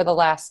 because over the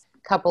last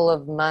couple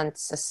of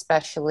months,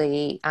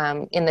 especially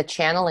in the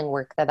channeling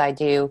work that I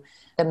do,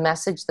 the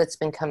message that's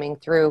been coming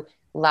through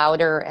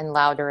louder and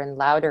louder and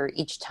louder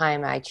each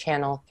time I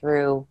channel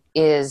through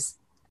is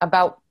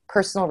about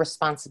personal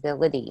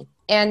responsibility.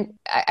 And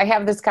I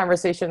have this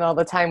conversation all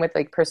the time with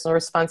like personal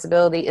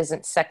responsibility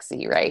isn't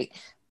sexy, right?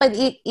 But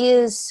it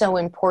is so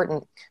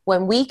important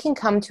when we can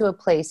come to a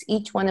place,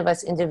 each one of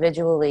us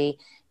individually,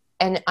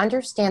 and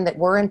understand that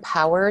we're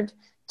empowered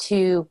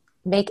to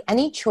make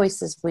any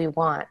choices we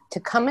want, to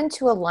come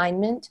into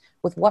alignment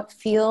with what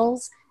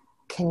feels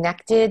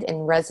connected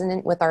and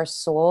resonant with our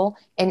soul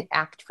and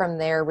act from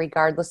there,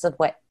 regardless of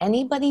what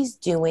anybody's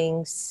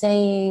doing,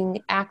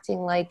 saying, acting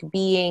like,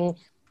 being,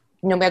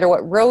 no matter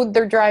what road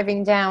they're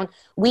driving down.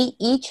 We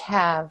each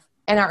have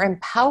and are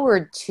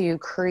empowered to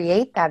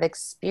create that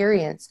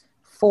experience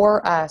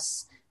for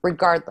us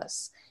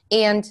regardless.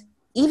 And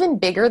even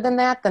bigger than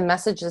that, the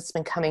message that's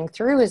been coming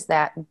through is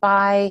that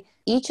by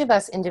each of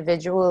us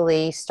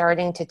individually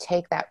starting to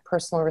take that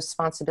personal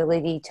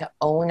responsibility to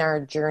own our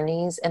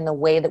journeys and the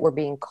way that we're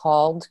being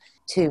called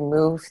to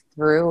move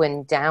through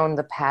and down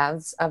the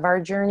paths of our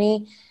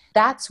journey,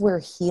 that's where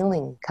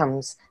healing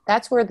comes.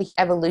 That's where the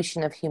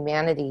evolution of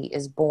humanity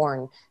is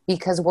born,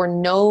 because we're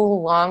no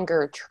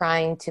longer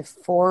trying to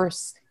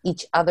force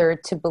each other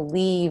to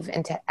believe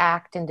and to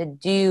act and to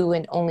do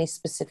in only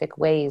specific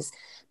ways.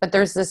 But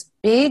there's this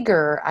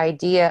bigger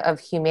idea of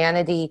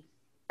humanity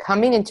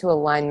coming into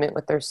alignment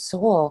with their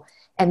soul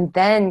and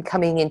then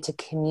coming into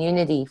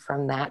community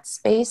from that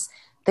space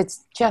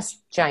that's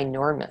just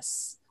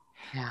ginormous.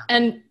 Yeah.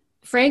 And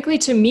frankly,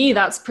 to me,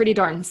 that's pretty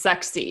darn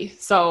sexy.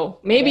 So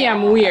maybe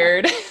I'm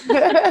weird.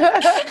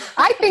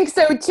 I think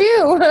so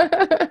too.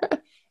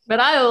 But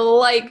I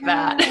like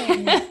that.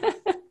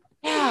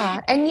 Yeah.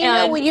 And you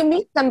know, when you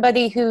meet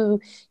somebody who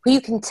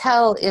you can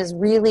tell is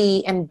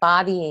really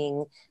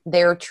embodying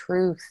their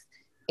truth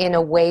in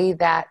a way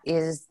that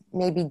is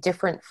maybe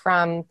different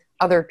from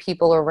other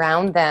people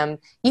around them,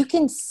 you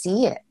can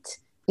see it.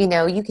 You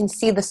know, you can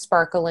see the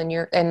sparkle in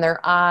their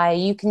eye.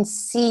 You can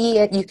see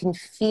it. You can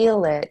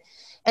feel it.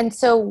 And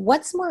so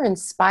what's more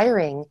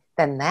inspiring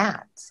than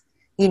that?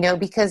 You know,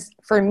 because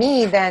for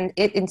me, then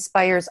it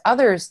inspires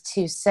others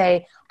to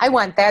say, I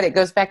want that. It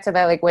goes back to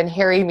that, like when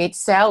Harry meets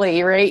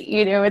Sally, right?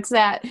 You know, it's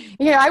that,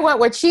 you know, I want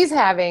what she's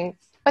having.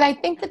 But I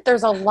think that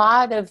there's a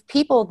lot of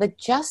people that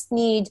just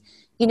need,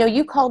 you know,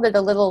 you called it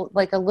a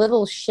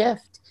little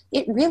shift.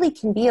 It really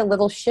can be a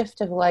little shift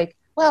of like,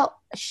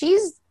 well,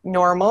 she's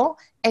normal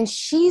and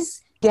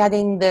she's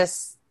getting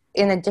this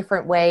in a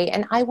different way.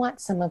 And I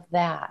want some of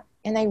that.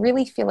 And I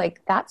really feel like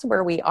that's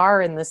where we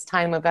are in this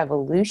time of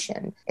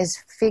evolution,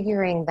 is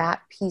figuring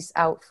that piece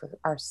out for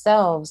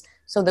ourselves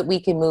so that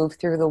we can move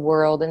through the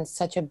world in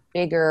such a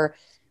bigger,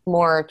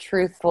 more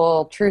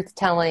truthful,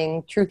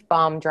 truth-telling, truth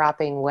bomb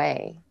dropping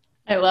way.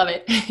 I love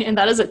it. And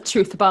that is a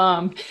truth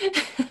bomb.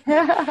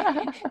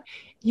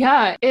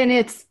 Yeah.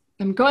 And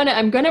I'm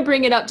going to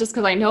bring it up just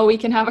because I know we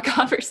can have a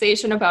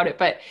conversation about it.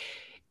 But,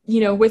 you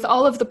know, with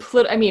all of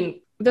the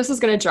this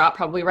is going to drop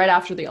probably right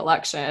after the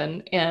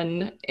election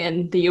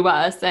in the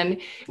US.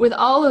 And with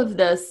all of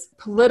this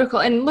political,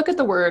 and look at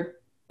the word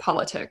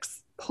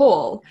politics,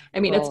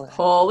 it's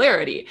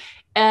polarity.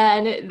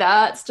 And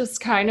that's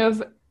just kind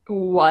of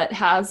what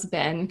has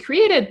been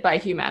created by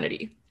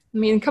humanity. I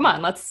mean, come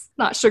on, let's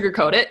not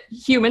sugarcoat it.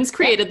 Humans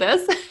created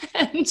this.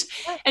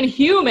 and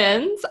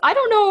humans, I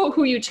don't know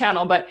who you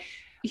channel, but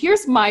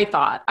here's my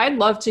thought. I'd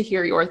love to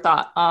hear your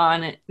thought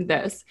on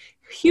this.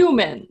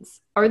 Humans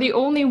are the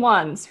only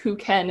ones who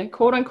can,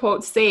 quote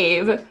unquote,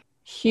 save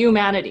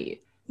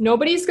humanity.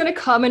 Nobody's going to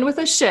come in with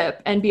a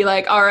ship and be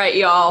like, all right,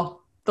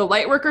 y'all, the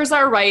light workers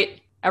are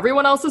right.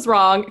 Everyone else is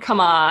wrong. Come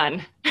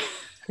on.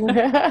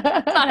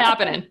 It's not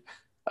happening.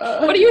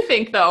 What do you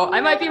think, though?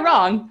 I might be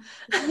wrong.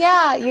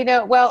 Yeah, you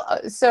know, well,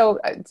 so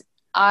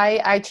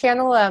I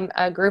channel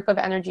a group of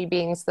energy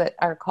beings that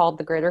are called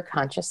the Greater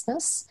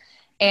Consciousness.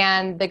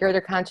 And the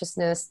Greater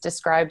Consciousness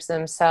describes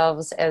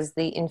themselves as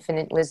the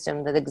infinite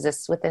wisdom that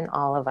exists within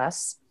all of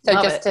us.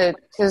 So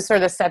to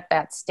sort of set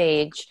that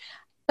stage.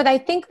 But I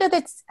think that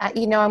it's,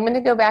 you know, I'm going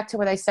to go back to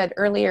what I said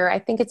earlier. I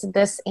think it's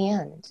this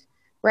and,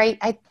 right?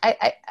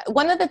 I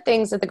one of the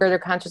things that the Greater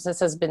Consciousness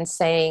has been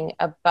saying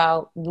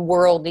about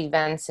world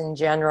events in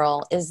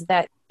general is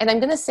that, and I'm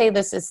going to say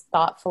this as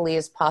thoughtfully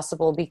as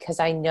possible because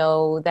I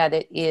know that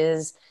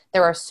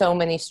there are so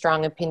many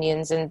strong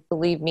opinions, and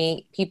believe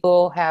me,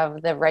 people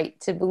have the right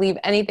to believe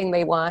anything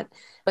they want.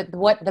 But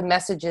what the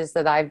messages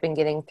that I've been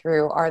getting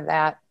through are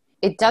that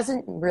it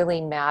doesn't really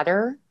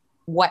matter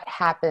what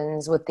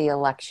happens with the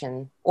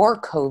election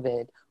or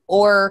COVID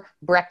or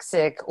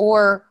Brexit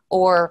or,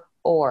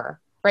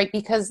 right?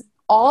 Because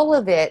all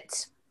of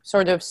it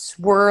sort of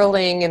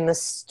swirling in the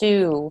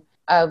stew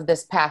of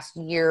this past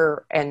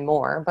year and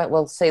more, but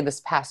we'll say this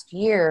past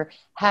year,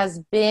 has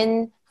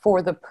been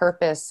for the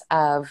purpose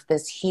of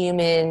this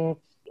human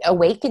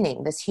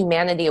awakening, this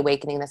humanity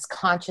awakening, this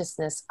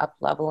consciousness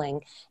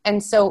up-leveling.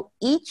 And so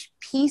each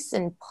piece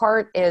and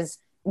part is,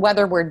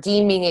 whether we're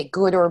deeming it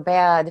good or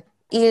bad,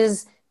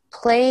 is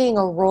playing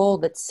a role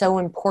that's so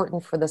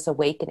important for this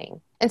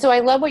awakening. And so I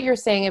love what you're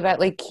saying about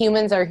like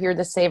humans are here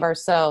to save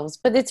ourselves,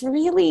 but it's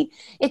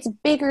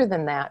bigger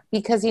than that,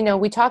 because, you know,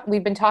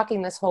 we've been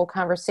talking this whole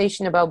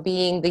conversation about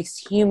being this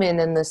human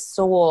and the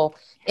soul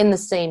in the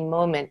same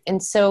moment.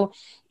 And so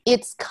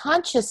it's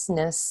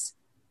consciousness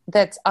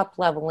that's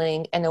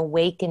up-leveling and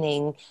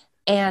awakening.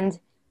 And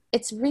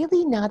it's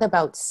really not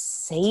about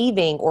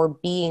saving or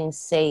being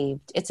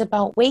saved. It's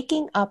about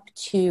waking up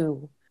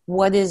to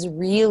what is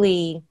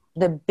really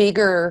the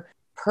bigger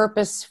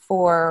purpose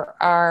for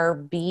our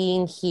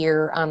being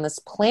here on this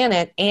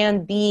planet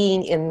and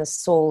being in the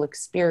soul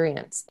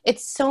experience.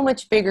 It's so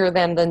much bigger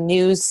than the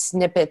news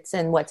snippets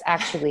and what's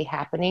actually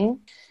happening.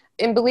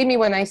 And believe me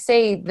when I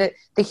say that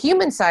the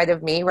human side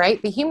of me,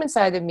 right? The human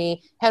side of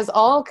me has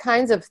all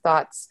kinds of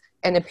thoughts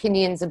and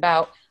opinions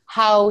about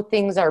how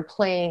things are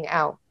playing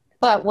out.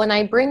 But when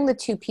I bring the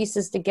two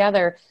pieces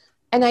together,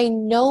 and I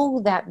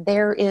know that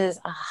there is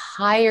a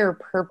higher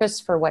purpose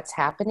for what's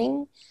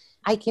happening,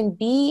 I can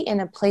be in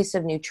a place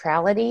of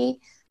neutrality,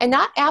 and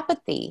not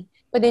apathy,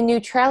 but in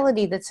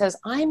neutrality that says,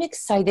 I'm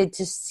excited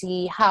to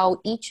see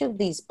how each of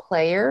these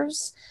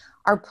players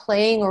are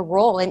playing a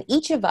role, and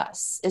each of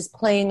us is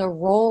playing a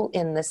role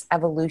in this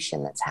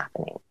evolution that's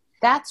happening.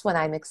 That's what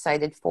I'm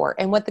excited for.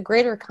 And what the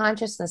greater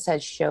consciousness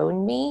has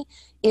shown me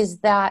is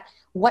that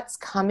what's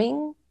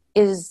coming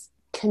is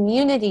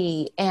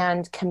community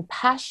and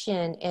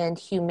compassion and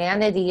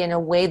humanity in a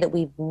way that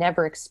we've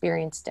never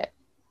experienced it.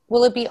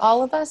 Will it be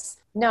all of us?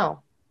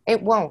 No,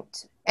 it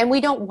won't. And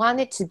we don't want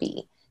it to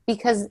be,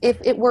 because if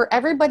it were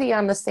everybody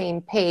on the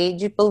same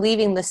page,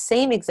 believing the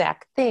same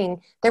exact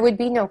thing, there would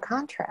be no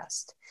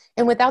contrast.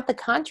 And without the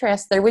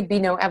contrast, there would be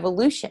no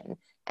evolution.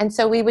 And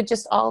so we would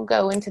just all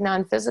go into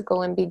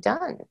non-physical and be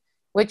done,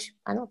 which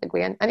I don't think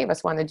any of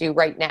us want to do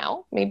right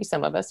now. Maybe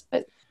some of us,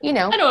 but you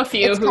know. I know a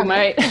few who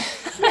might.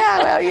 Yeah,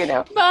 well, you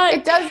know, but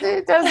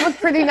it does look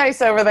pretty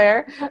nice over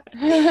there.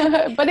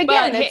 But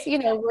again, it's, you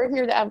know, we're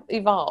here to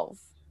evolve.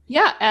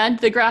 Yeah, and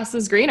the grass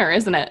is greener,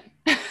 isn't it?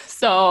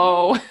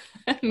 So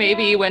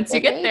maybe once you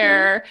get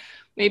there,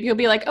 maybe you'll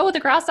be like, oh, the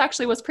grass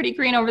actually was pretty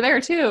green over there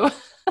too.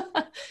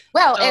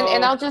 Well, so,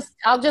 and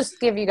I'll just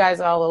give you guys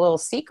all a little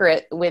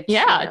secret, which do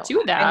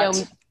that. I know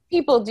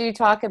people do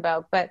talk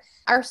about, but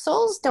our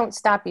souls don't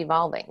stop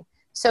evolving.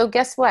 So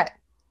guess what?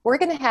 We're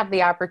going to have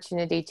the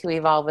opportunity to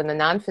evolve in the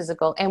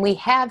non-physical, and we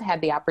have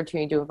had the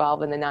opportunity to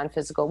evolve in the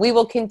non-physical. We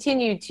will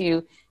continue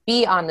to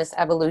be on this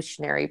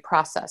evolutionary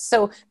process.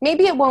 So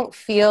maybe it won't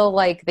feel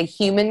like the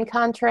human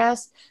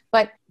contrast,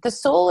 but the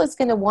soul is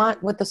going to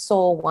want what the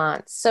soul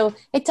wants. So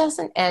it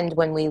doesn't end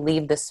when we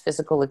leave this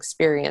physical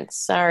experience.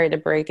 Sorry to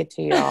break it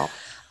to you all.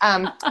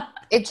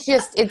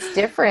 It's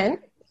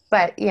different,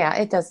 but yeah,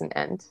 it doesn't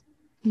end.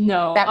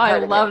 No, I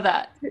love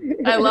that.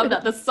 I love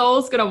that. The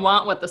soul's going to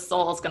want what the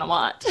soul's going to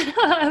want.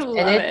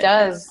 And it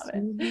does.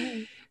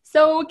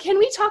 So can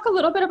we talk a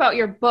little bit about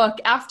your book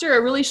after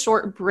a really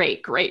short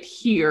break right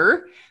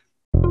here?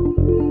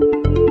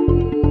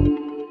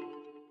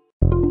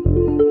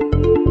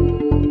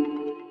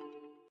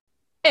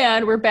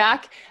 And we're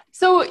back.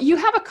 So you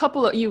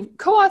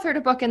co-authored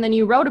a book, and then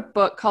you wrote a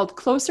book called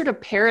Closer to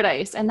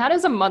Paradise, and that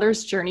is a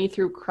mother's journey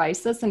through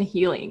crisis and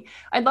healing.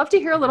 I'd love to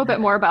hear a little bit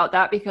more about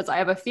that, because I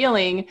have a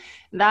feeling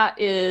that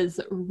is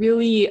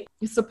really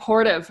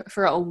supportive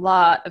for a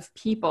lot of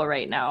people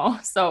right now.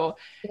 So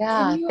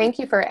yeah, thank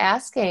you for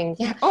asking.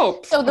 Yeah. Oh,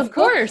 so of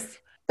course.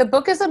 The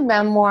book is a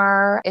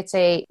memoir. It's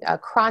a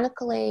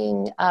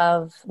chronicling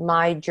of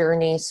my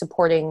journey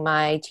supporting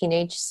my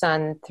teenage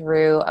son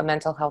through a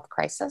mental health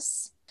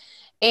crisis.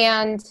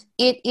 And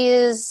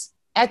it's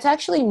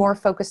actually more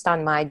focused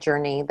on my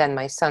journey than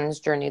my son's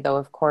journey, though,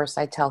 of course,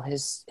 I tell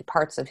his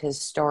parts of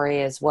his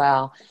story as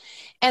well.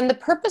 And the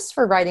purpose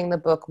for writing the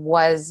book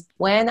was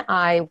when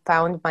I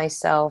found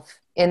myself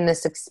in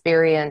this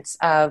experience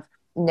of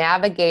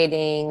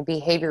navigating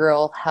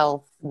behavioral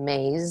health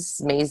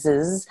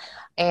mazes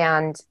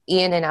and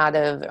in and out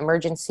of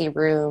emergency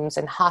rooms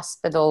and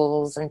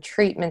hospitals and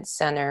treatment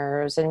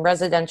centers and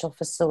residential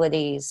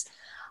facilities,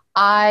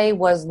 I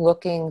was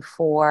looking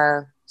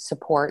for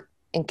support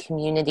and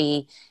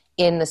community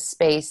in the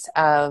space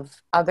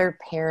of other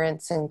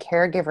parents and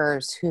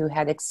caregivers who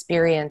had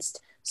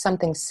experienced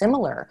something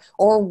similar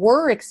or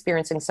were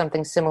experiencing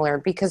something similar.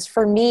 Because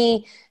for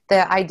me,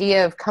 the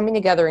idea of coming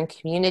together in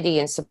community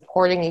and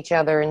supporting each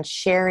other and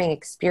sharing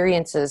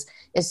experiences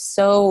is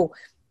so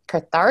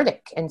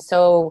cathartic and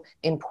so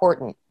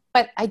important.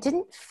 But I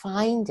didn't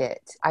find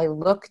it. I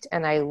looked,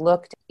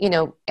 you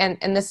know, and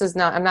this is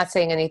not, I'm not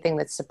saying anything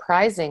that's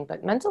surprising,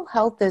 but mental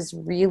health is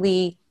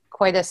really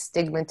quite a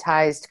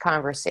stigmatized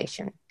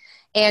conversation.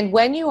 And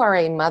when you are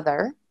a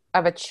mother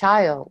of a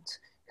child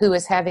who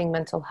is having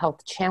mental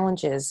health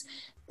challenges,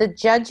 the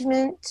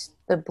judgment,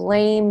 the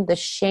blame, the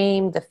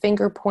shame, the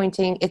finger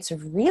pointing, it's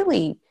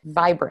really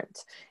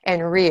vibrant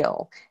and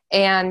real.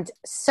 And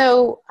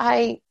so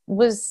I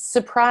was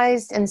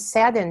surprised and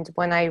saddened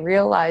when I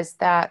realized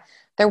that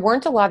there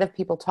weren't a lot of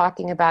people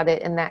talking about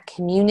it, and that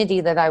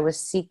community that I was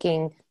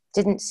seeking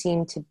didn't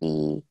seem to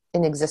be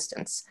in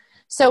existence.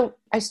 So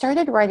I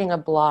started writing a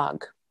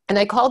blog, and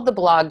I called the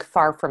blog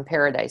Far From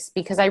Paradise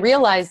because I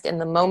realized in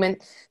the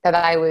moment that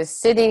I was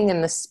sitting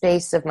in the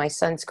space of my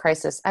son's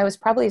crisis, I was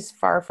probably as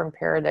far from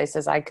paradise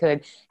as I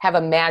could have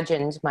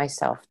imagined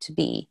myself to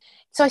be.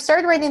 So I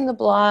started writing the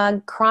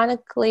blog,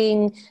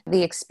 chronicling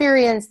the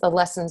experience, the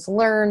lessons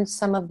learned,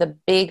 some of the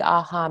big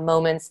aha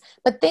moments,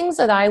 but things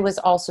that I was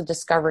also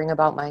discovering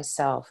about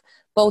myself,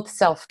 both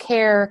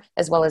self-care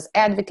as well as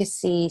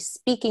advocacy,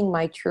 speaking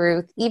my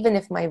truth, even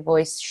if my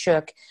voice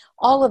shook,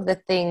 all of the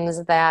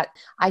things that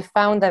I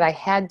found that I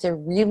had to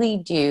really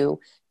do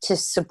to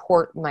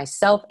support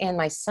myself and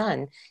my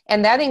son.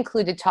 And that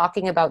included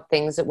talking about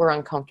things that were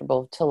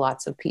uncomfortable to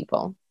lots of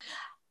people.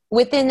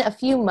 Within a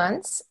few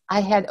months,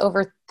 I had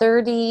over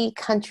 30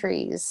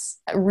 countries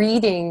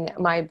reading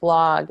my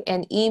blog,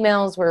 and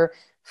emails were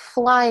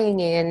flying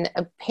in,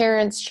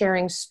 parents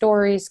sharing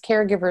stories,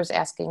 caregivers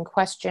asking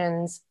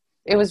questions.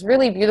 It was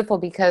really beautiful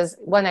because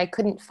when I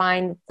couldn't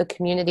find the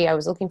community I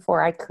was looking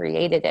for, I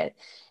created it.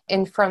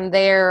 And from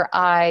there,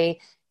 I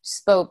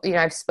spoke,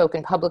 I've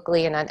spoken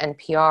publicly and on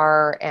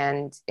NPR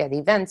and at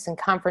events and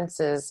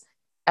conferences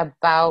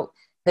about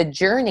the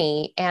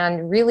journey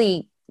and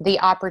really the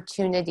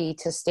opportunity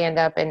to stand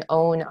up and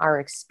own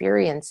our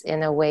experience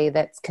in a way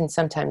that can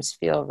sometimes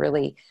feel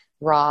really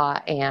raw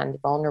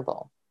and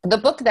vulnerable. The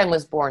book then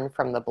was born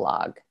from the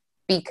blog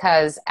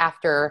because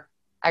after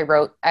I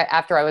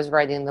was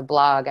writing the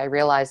blog, I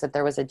realized that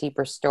there was a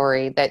deeper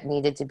story that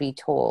needed to be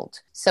told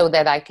so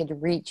that I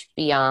could reach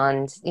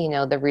beyond,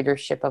 the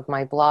readership of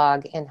my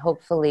blog and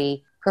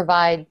hopefully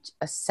provide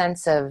a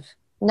sense of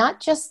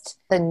not just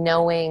the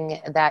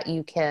knowing that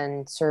you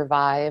can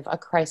survive a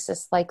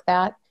crisis like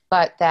that,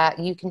 but that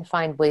you can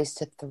find ways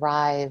to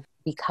thrive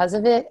because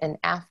of it and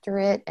after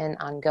it and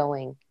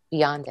ongoing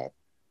beyond it.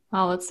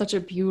 Wow, that's such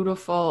a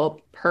beautiful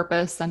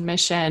purpose and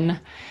mission.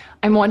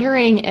 I'm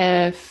wondering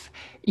if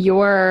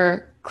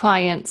your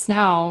clients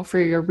now for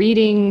your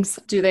readings,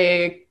 do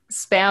they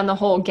span the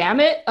whole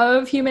gamut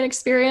of human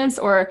experience,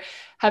 or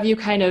have you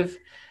kind of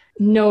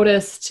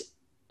noticed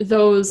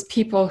those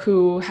people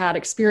who had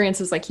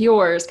experiences like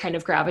yours kind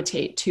of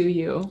gravitate to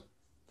you?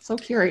 So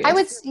curious. I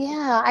would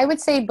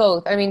say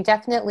both. I mean,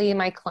 definitely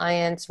my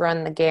clients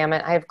run the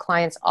gamut. I have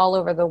clients all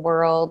over the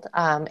world,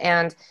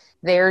 and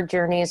their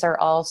journeys are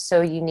all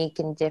so unique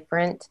and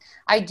different.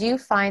 I do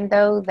find,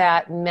 though,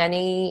 that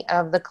many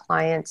of the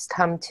clients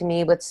come to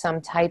me with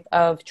some type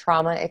of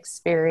trauma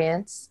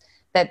experience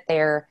that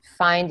they're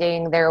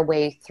finding their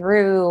way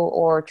through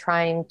or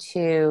trying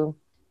to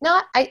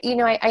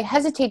I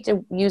hesitate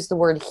to use the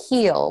word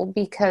heal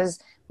because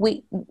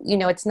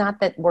it's not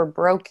that we're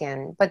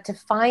broken, but to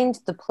find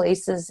the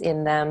places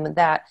in them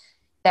that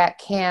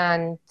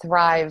can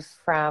thrive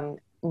from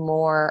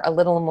a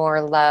little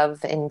more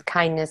love and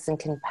kindness and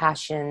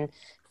compassion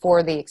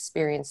for the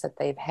experience that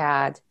they've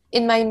had.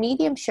 In my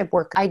mediumship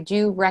work, I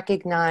do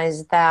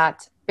recognize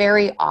that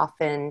very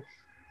often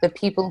the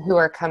people who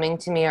are coming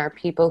to me are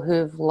people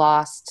who've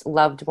lost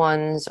loved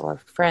ones or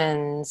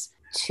friends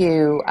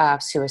to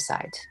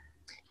suicide.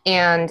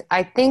 And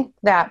I think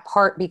that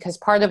because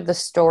part of the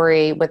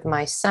story with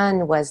my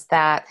son was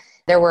that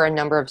there were a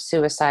number of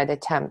suicide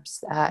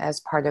attempts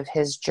as part of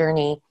his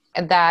journey,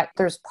 and that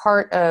there's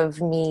part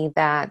of me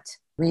that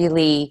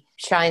really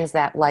shines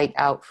that light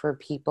out for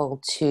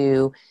people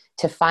to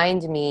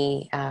find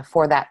me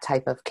for that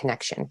type of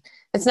connection.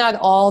 It's not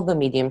all the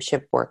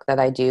mediumship work that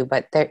I do,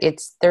 but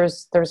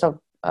there's a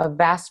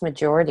vast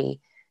majority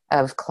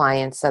of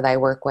clients that I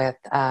work with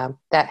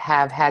that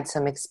have had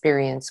some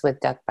experience with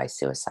death by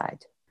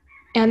suicide.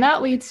 And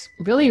that leads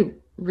really,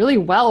 really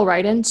well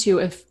right into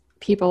if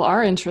people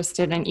are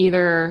interested in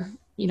either,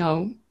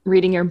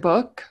 reading your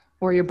book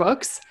or your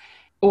books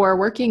or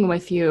working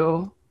with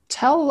you,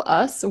 tell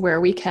us where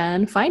we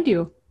can find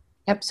you.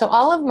 Yep. So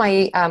all of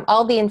my,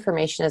 all the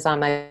information is on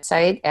my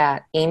website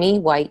at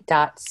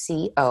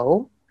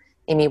amywhite.co,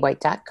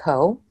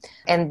 amywhite.co.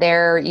 And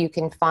there you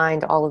can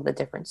find all of the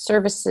different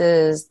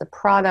services, the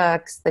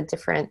products, the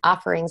different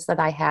offerings that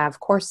I have,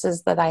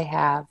 courses that I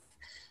have,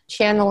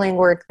 channeling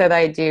work that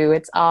I do.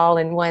 It's all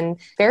in one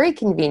very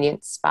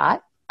convenient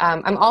spot.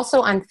 I'm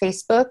also on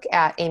Facebook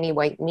at Amy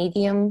White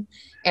Medium,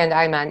 and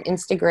I'm on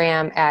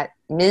Instagram at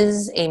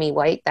Ms. Amy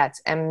White.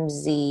 That's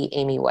MZ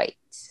Amy White.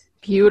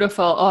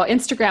 Beautiful. Oh,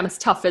 Instagram is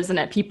tough, isn't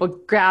it? People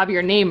grab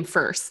your name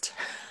first.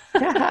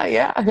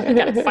 Yeah.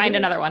 Gotta find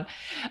another one.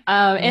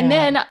 And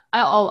then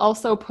I'll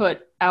also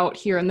put out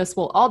here, and this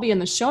will all be in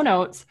the show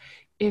notes.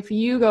 If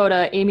you go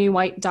to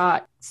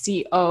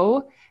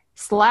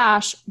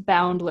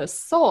amywhite.co/boundless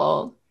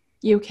soul,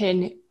 you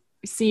can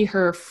see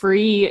her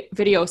free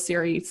video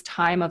series,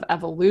 Time of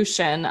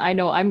Evolution. I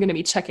know I'm going to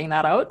be checking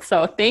that out.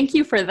 So thank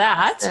you for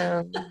that.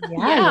 Awesome. Yeah,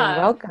 you're Yeah.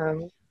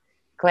 welcome.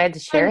 Glad to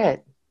share And,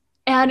 it.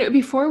 and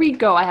before we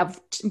go, I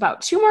have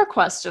about two more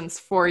questions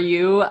for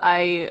you.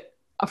 I,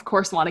 of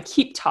course, want to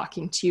keep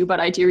talking to you, but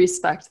I do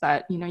respect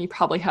that, you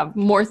probably have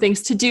more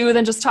things to do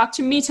than just talk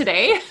to me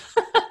today.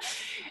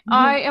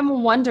 I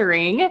am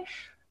wondering,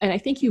 and I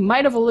think you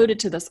might have alluded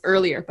to this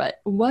earlier, but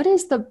what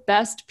is the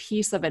best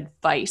piece of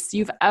advice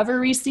you've ever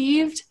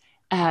received?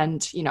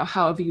 And,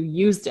 how have you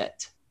used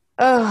it?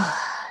 Oh,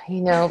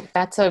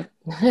 that's a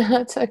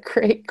that's a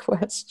great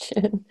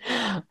question.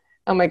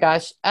 Oh my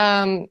gosh.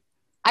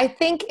 I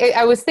think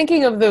I was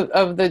thinking of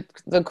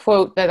the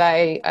quote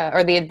that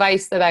or the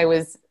advice that I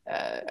was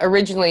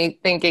originally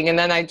thinking, and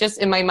then I just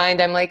in my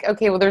mind I'm like,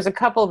 okay, well, there's a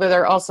couple that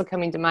are also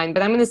coming to mind,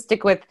 but I'm going to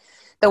stick with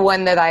the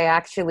one that I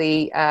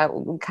actually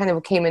kind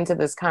of came into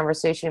this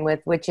conversation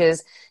with, which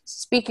is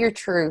speak your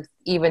truth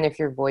even if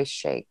your voice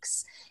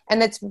shakes. And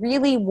that's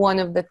really one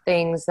of the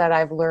things that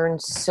I've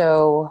learned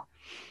so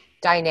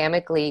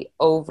dynamically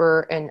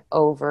over and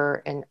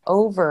over and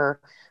over,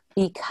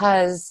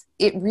 because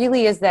it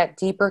really is that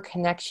deeper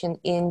connection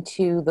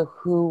into the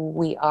who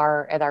we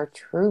are, at our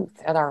truth,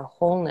 at our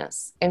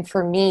wholeness. And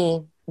for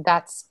me,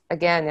 that's,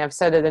 again, I've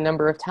said it a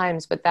number of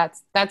times, but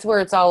that's where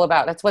it's all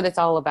about. That's what it's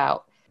all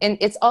about. And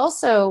it's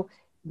also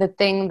the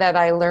thing that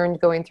I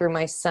learned going through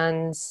my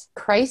son's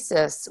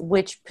crisis,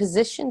 which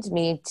positioned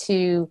me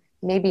to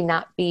maybe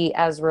not be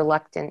as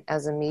reluctant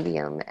as a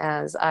medium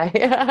as I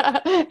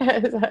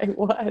as I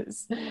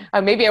was.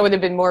 Maybe I would have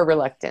been more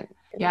reluctant.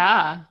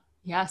 Yeah.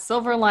 Yeah.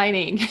 Silver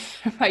lining.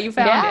 You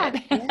found Yeah,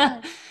 it.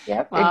 yeah.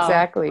 Yep, Wow.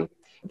 exactly.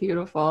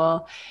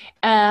 Beautiful.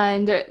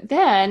 And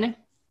then,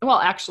 well,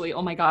 actually,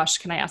 oh my gosh,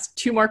 can I ask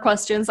two more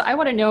questions? I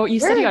want to know,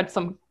 you said you Sure. had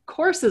some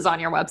courses on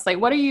your website.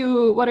 What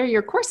are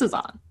your courses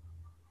on?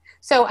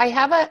 So I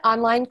have an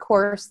online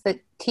course that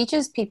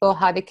teaches people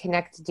how to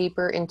connect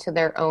deeper into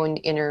their own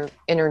inner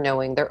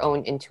knowing, their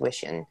own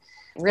intuition.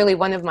 Really,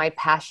 one of my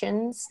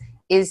passions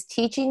is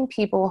teaching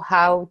people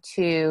how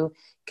to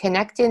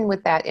connect in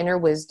with that inner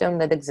wisdom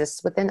that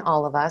exists within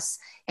all of us,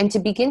 and to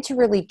begin to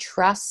really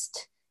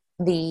trust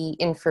the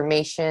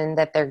information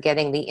that they're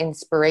getting, the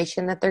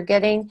inspiration that they're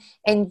getting,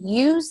 and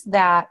use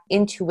that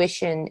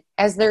intuition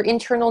as their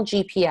internal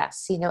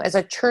GPS, as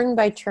a turn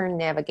by turn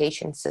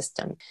navigation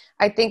system.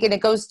 I think, and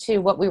it goes to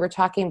what we were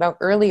talking about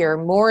earlier,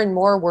 more and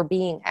more we're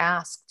being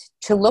asked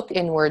to look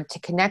inward, to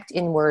connect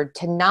inward,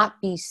 to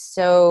not be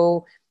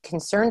so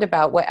concerned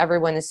about what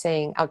everyone is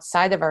saying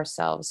outside of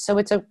ourselves. So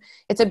it's a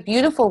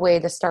beautiful way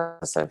to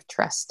start sort of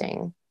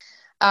trusting.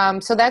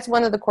 So that's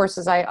one of the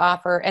courses I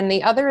offer. And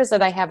the other is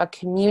that I have a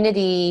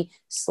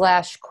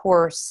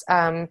community/course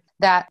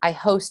that I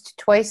host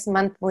twice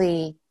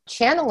monthly,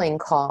 channeling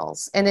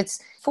calls. And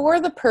it's for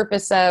the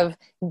purpose of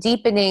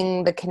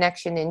deepening the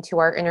connection into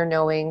our inner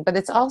knowing. But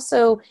it's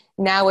also,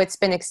 now it's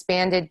been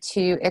expanded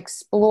to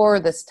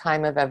explore this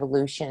time of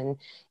evolution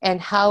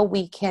and how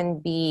we can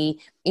be,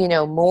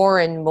 more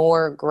and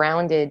more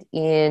grounded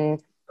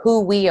in who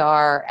we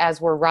are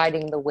as we're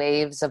riding the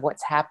waves of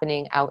what's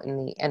happening out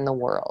in the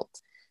world.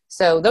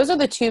 So those are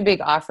the two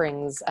big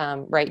offerings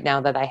right now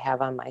that I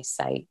have on my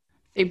site.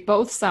 They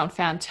both sound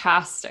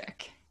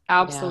fantastic.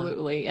 Yeah,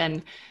 Absolutely.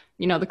 And,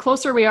 the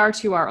closer we are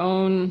to our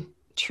own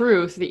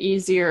truth, the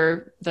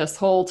easier this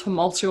whole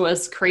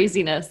tumultuous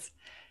craziness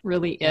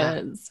really yeah,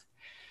 is.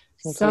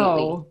 completely.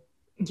 So,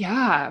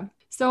 yeah.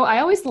 So I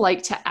always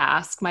like to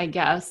ask my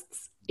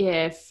guests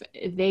if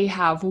they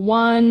have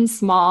one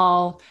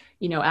small,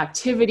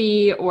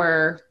 activity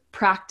or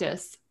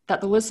practice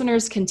that the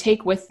listeners can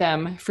take with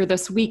them for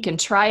this week and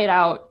try it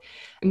out.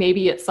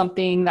 Maybe it's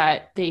something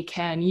that they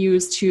can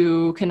use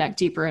to connect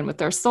deeper in with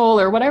their soul,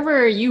 or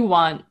whatever you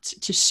want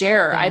to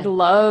share. Yeah.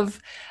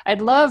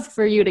 I'd love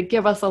for you to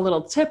give us a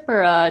little tip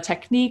or a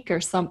technique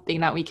or something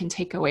that we can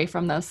take away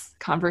from this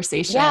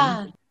conversation.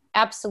 Yeah,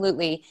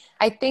 absolutely.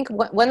 I think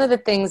one of the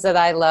things that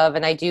I love,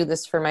 and I do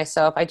this for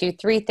myself, I do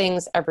 3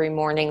 things every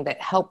morning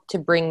that help to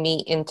bring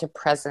me into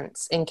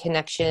presence, in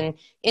connection,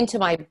 into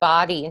my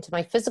body, into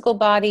my physical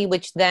body,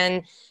 which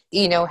then,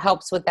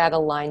 helps with that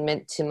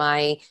alignment to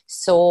my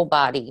soul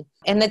body.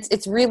 And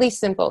it's really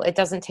simple. It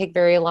doesn't take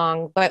very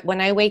long. But when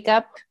I wake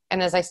up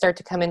and as I start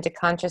to come into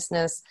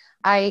consciousness,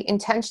 I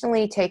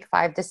intentionally take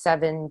 5 to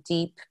 7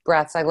 deep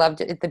breaths. I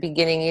loved it at the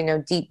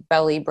beginning, deep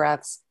belly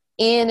breaths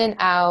in and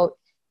out.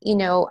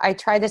 I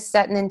try to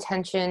set an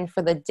intention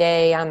for the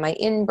day on my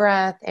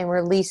in-breath and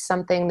release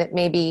something that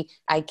maybe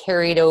I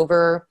carried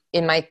over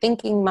in my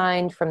thinking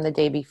mind from the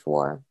day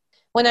before.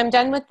 When I'm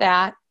done with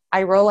that,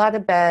 I roll out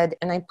of bed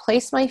and I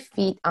place my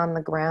feet on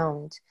the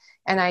ground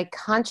and I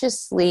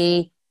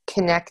consciously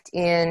connect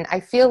in. I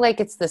feel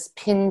like it's this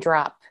pin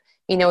drop,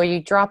 where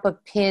you drop a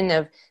pin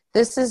of,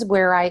 this is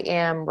where I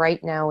am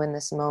right now in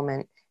this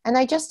moment. And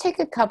I just take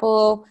a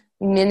couple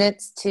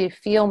minutes to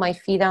feel my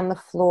feet on the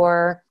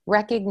floor,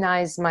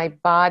 recognize my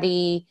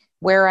body,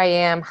 where I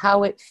am,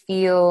 how it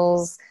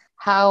feels,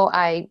 how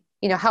I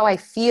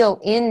feel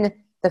in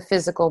the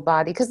physical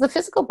body, because the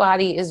physical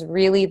body is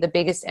really the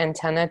biggest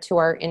antenna to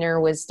our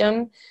inner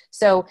wisdom.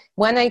 So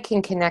when I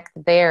can connect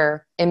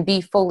there and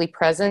be fully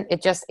present,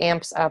 it just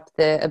amps up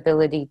the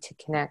ability to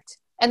connect.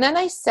 And then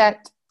I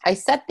set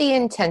the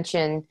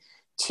intention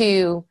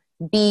to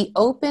be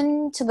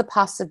open to the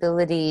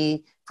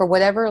possibility for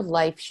whatever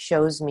life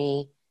shows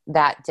me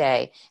that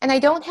day. And I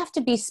don't have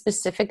to be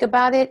specific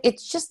about it.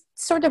 It's just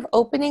sort of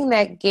opening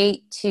that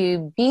gate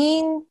to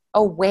being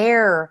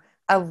aware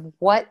of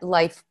what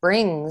life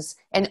brings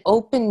and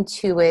open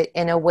to it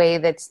in a way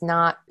that's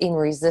not in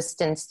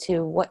resistance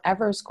to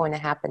whatever's going to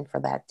happen for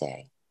that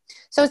day.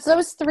 So it's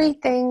those three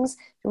things,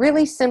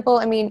 really simple.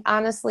 I mean,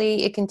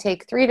 honestly, it can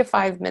take 3 to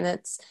 5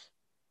 minutes,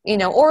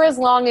 or as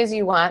long as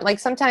you want. Like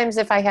sometimes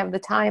if I have the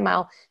time,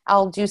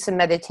 I'll do some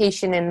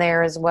meditation in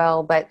there as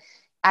well. But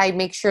I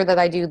make sure that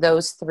I do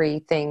those 3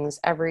 things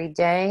every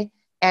day.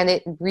 And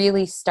it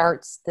really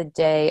starts the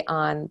day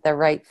on the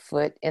right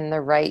foot in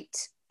the right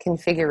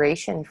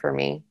configuration for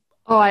me.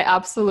 Oh, I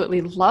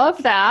absolutely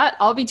love that.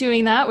 I'll be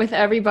doing that with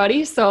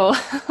everybody. So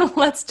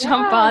let's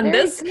jump on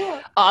this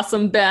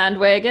awesome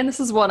bandwagon. This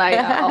is what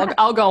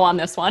I'll go on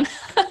this one.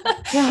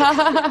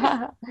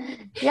 Yeah,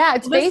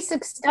 it's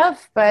basic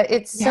stuff, but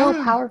it's so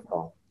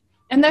powerful.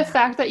 And the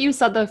fact that you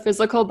said the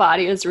physical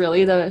body is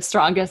really the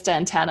strongest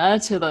antenna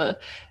to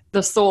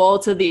the soul,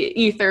 to the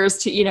ethers,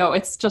 to,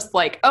 it's just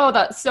like, oh,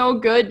 that's so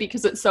good,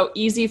 because it's so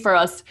easy for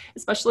us,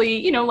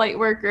 especially, light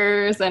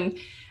workers and,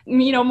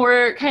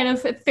 more kind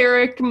of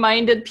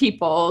etheric-minded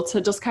people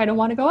to just kind of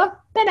want to go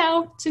up and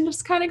out and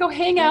just kind of go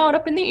hang out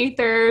up in the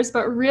ethers.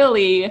 But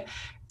really,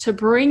 to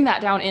bring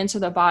that down into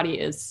the body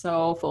is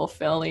so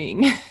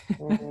fulfilling.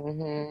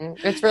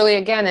 Mm-hmm. It's really,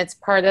 again, it's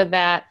part of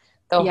the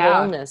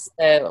wholeness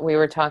that we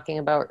were talking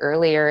about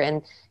earlier.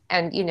 And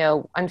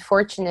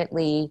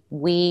unfortunately,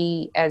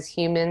 we as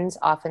humans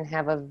often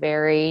have a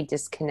very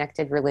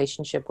disconnected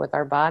relationship with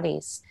our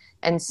bodies.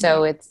 And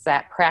so it's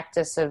that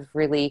practice of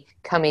really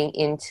coming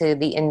into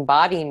the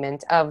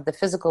embodiment of the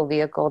physical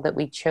vehicle that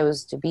we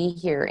chose to be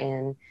here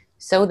in,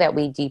 so that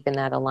we deepen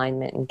that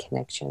alignment and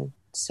connection.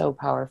 So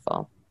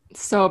powerful.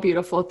 So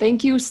beautiful.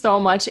 Thank you so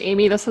much,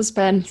 Amy. This has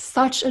been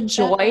such a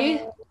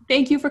joy.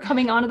 Thank you for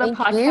coming on to the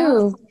podcast.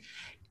 You.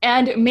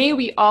 And may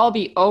we all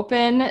be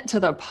open to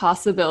the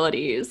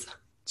possibilities.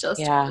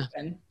 Just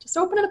open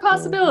to the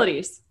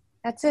possibilities.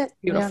 That's it.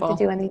 Beautiful. You don't have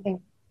to do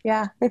anything.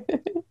 Yeah.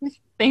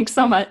 Thanks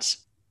so much.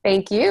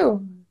 Thank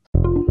you.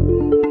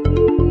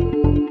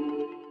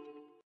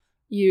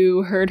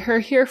 You heard her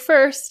here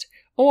first,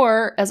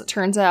 or as it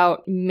turns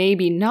out,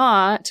 maybe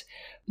not.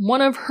 One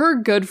of her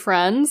good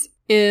friends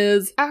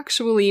is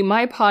actually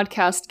my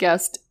podcast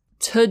guest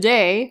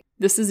today.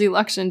 This is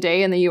election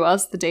day in the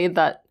US, the day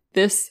that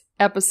this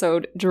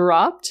episode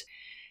dropped.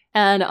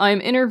 And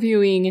I'm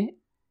interviewing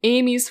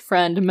Amy's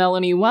friend,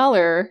 Melanie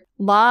Weller,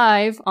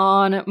 live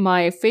on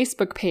my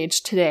Facebook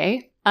page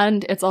today.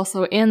 And it's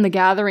also in the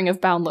Gathering of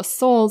Boundless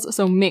Souls,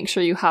 so make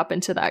sure you hop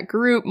into that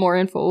group. More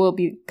info will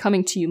be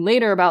coming to you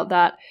later about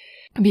that,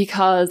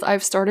 because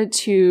I've started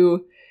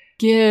to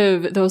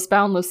give those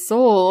Boundless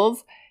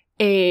Souls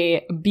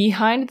a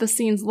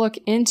behind-the-scenes look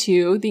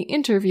into the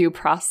interview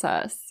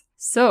process.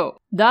 So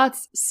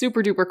that's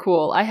super duper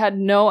cool. I had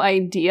no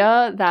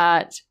idea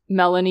that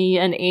Melanie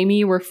and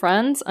Amy were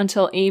friends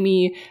until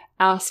Amy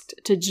asked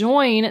to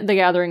join the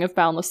Gathering of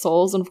Boundless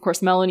Souls. And of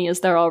course, Melanie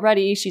is there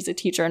already. She's a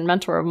teacher and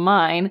mentor of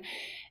mine.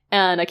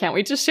 And I can't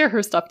wait to share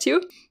her stuff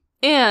too.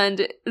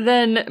 And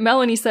then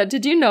Melanie said,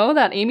 "Did you know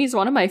that Amy's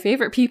one of my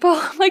favorite people?"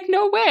 I'm like,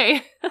 no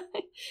way.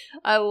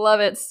 I love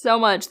it so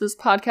much. This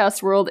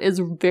podcast world is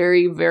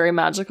very, very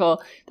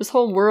magical. This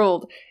whole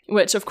world,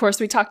 which of course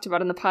we talked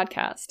about in the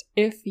podcast.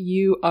 If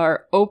you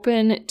are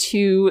open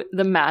to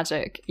the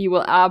magic, you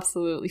will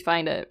absolutely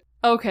find it.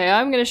 Okay,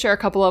 I'm going to share a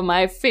couple of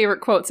my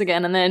favorite quotes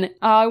again, and then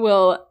I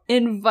will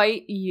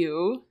invite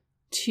you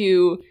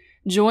to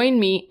join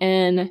me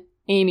in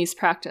Amy's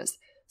practice.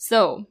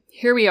 So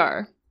here we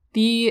are.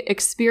 The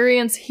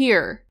experience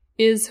here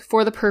is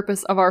for the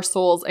purpose of our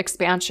soul's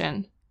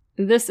expansion.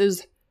 This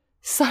is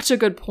such a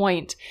good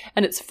point.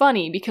 And it's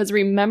funny because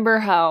remember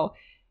how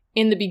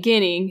in the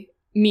beginning,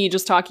 me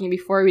just talking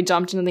before we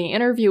jumped into the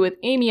interview with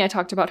Amy, I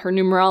talked about her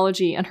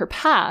numerology, and her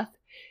path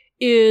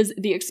is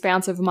the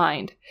expansive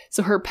mind.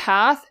 So her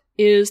path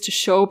is to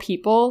show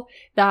people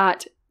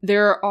that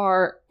there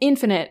are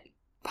infinite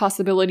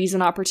possibilities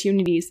and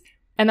opportunities,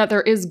 and that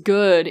there is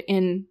good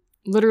in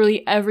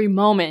literally every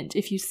moment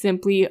if you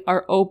simply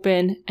are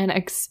open and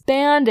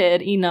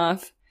expanded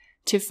enough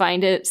to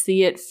find it,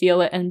 see it,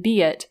 feel it, and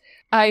be it.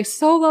 I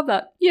so love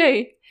that.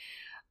 Yay!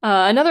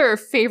 Another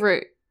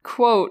favorite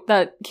quote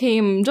that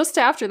came just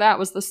after that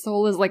was, "The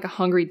soul is like a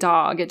hungry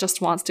dog. It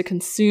just wants to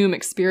consume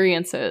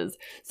experiences."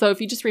 So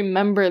if you just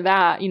remember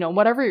that,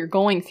 whatever you're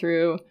going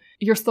through,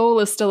 your soul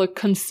is still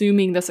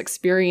consuming this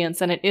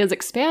experience, and it is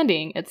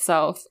expanding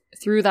itself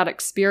through that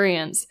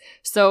experience.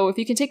 So if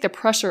you can take the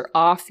pressure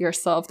off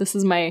yourself, this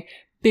is my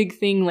big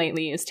thing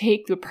lately, is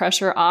take the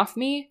pressure off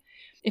me.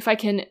 If I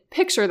can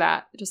picture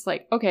that, just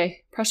like,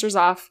 okay, pressure's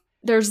off.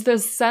 There's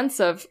this sense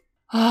of,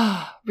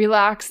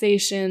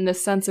 relaxation,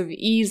 this sense of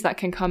ease that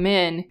can come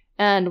in.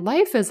 And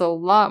life is a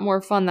lot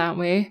more fun that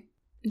way,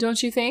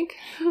 don't you think?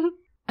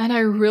 And I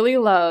really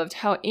loved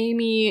how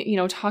Amy,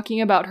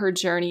 talking about her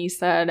journey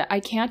said, I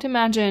can't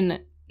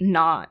imagine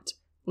not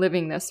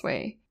living this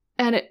way.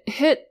 And it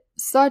hit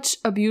such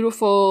a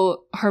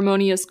beautiful,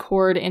 harmonious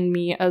chord in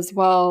me as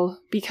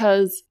well,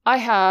 because I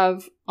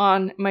have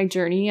on my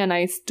journey, and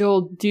I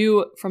still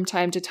do from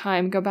time to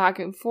time, go back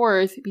and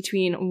forth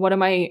between what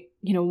am I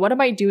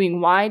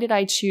doing? Why did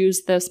I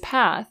choose this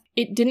path?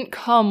 It didn't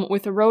come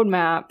with a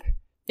roadmap.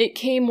 It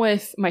came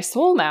with my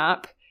soul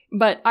map,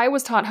 but I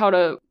was taught how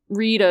to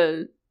read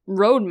a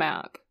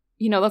roadmap.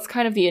 That's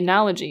kind of the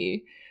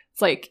analogy.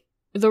 It's like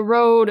the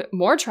road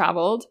more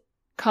traveled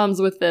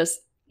comes with this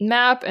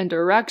map and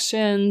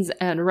directions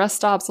and rest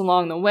stops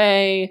along the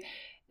way,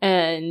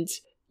 and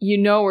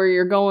where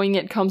you're going.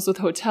 It comes with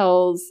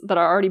hotels that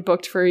are already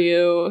booked for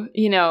you.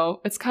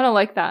 It's kind of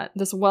like that,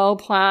 this well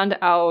planned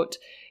out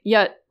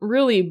yet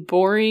really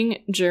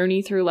boring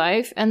journey through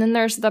life. And then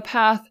there's the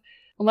path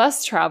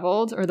less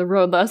traveled, or the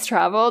road less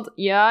traveled.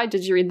 Yeah,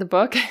 did you read the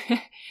book?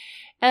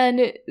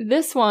 And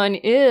this one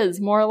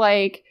is more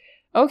like,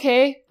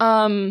 okay,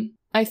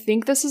 I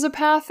think this is a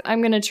path,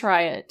 I'm gonna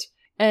try it.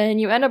 And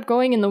you end up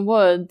going in the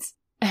woods,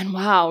 and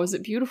wow, is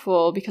it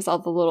beautiful, because all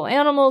the little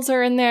animals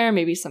are in there,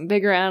 maybe some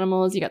bigger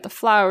animals, you got the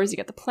flowers, you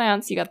got the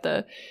plants, you got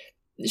the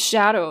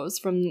shadows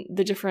from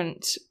the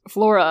different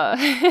flora,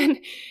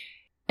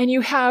 and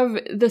you have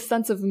this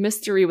sense of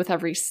mystery with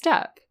every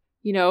step.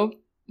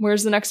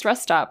 Where's the next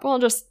rest stop? Well,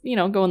 just,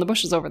 go in the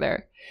bushes over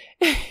there.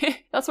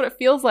 That's what it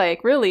feels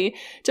like, really,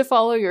 to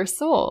follow your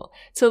soul,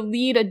 to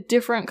lead a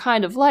different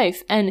kind of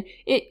life. And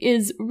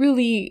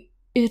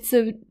it's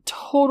a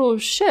total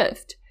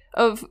shift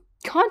of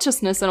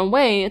consciousness in a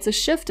way. It's a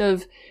shift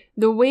of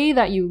the way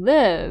that you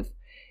live.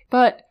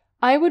 But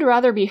I would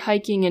rather be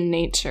hiking in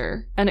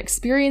nature and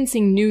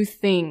experiencing new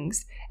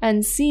things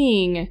and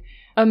seeing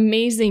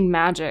amazing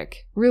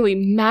magic, really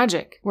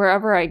magic,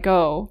 wherever I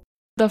go.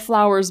 The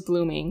flowers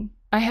blooming.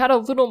 I had a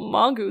little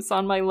mongoose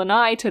on my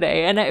lanai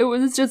today, and it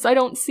was just, I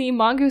don't see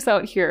mongoose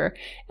out here.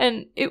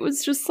 And it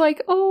was just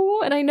like,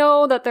 oh, and I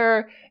know that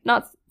they're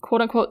not quote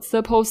unquote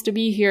supposed to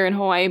be here in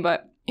Hawaii,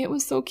 but it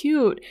was so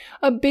cute.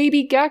 A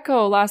baby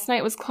gecko last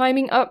night was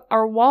climbing up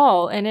our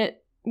wall, and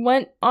it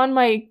went on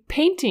my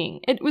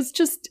painting. It was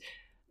just,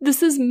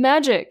 this is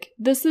magic.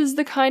 This is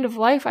the kind of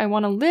life I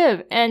want to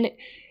live. And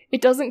it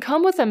doesn't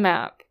come with a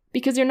map,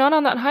 because you're not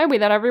on that highway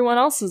that everyone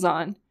else is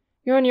on.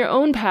 You're on your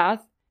own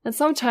path, and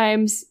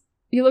sometimes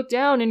you look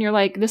down and you're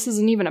like, this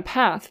isn't even a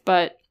path,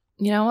 but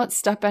you know what?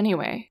 Step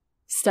anyway.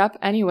 Step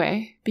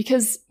anyway.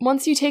 Because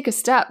once you take a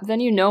step, then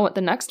you know what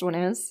the next one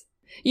is.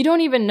 You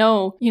don't even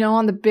know,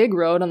 on the big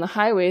road, on the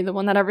highway, the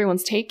one that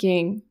everyone's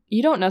taking,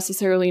 you don't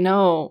necessarily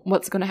know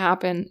what's going to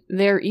happen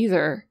there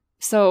either.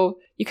 So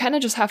you kind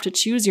of just have to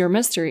choose your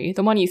mystery,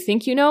 the one you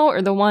think you know,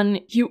 or the one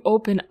you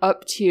open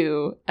up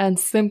to and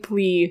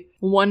simply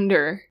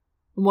wonder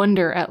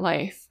at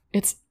life.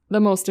 It's the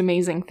most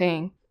amazing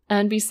thing.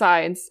 And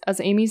besides,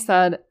 as Amy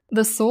said,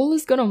 the soul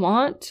is going to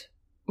want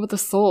what the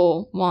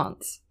soul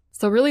wants.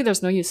 So really,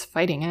 there's no use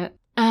fighting it.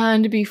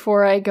 And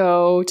before I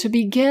go, to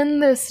begin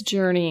this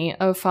journey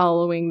of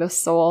following the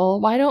soul,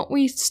 why don't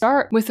we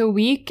start with a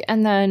week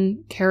and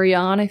then carry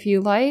on if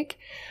you like,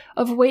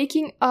 of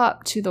waking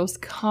up to those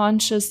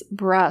conscious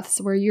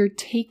breaths where you're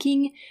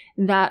taking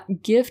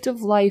that gift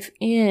of life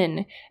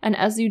in. And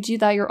as you do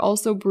that, you're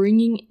also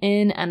bringing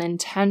in an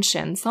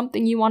intention,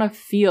 something you want to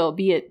feel,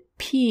 be it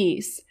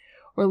peace,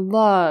 or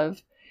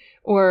love,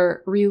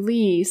 or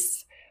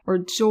release, or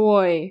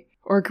joy,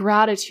 or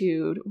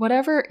gratitude,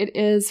 whatever it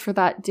is for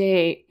that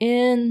day.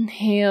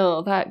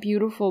 Inhale that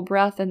beautiful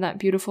breath and that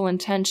beautiful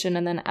intention,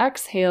 and then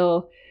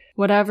exhale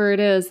whatever it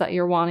is that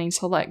you're wanting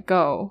to let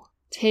go.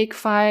 Take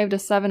 5 to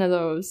 7 of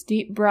those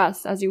deep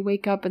breaths as you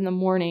wake up in the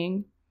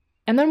morning.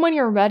 And then when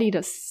you're ready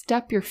to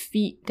step your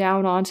feet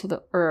down onto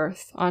the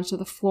earth, onto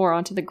the floor,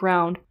 onto the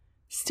ground,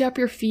 step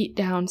your feet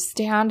down,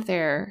 stand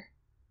there,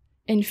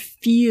 and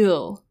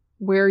feel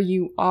where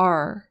you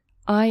are.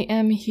 I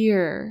am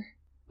here.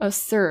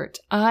 Assert,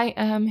 I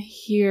am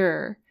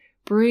here.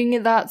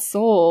 Bring that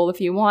soul.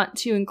 If you want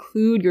to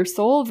include your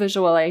soul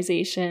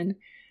visualization,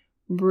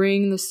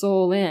 bring the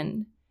soul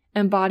in.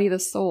 Embody the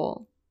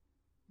soul.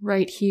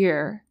 Right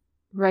here,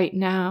 right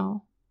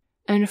now.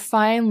 And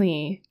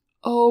finally,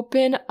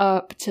 open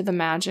up to the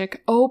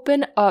magic.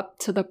 Open up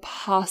to the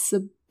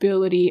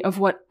possibility of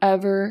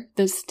whatever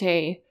this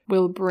day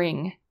will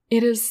bring.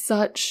 It is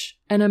such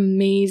an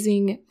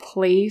amazing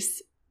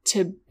place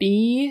to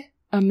be,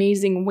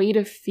 amazing way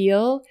to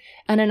feel,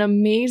 and an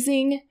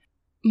amazing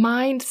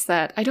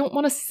mindset. I don't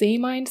want to say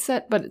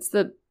mindset, but it's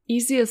the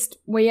easiest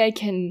way I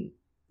can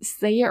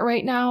say it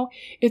right now.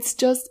 It's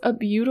just a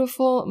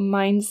beautiful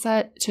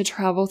mindset to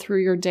travel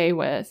through your day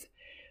with.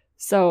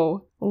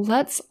 So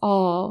let's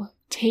all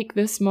take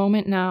this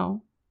moment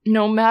now.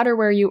 No matter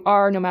where you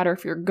are, no matter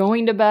if you're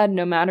going to bed,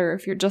 no matter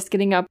if you're just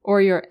getting up or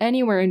you're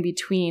anywhere in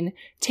between,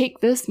 take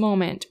this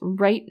moment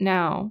right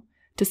now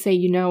to say,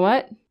 you know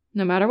what?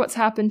 No matter what's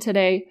happened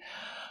today,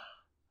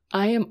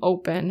 I am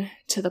open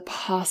to the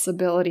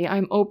possibility.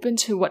 I'm open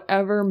to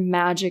whatever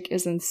magic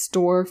is in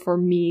store for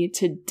me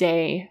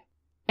today.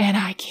 And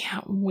I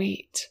can't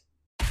wait.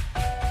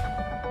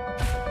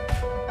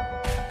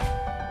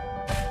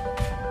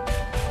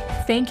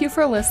 Thank you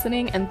for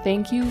listening, and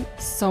thank you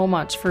so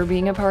much for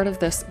being a part of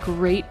this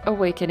great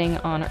awakening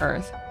on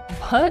Earth.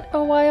 What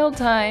a wild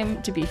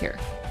time to be here.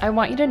 I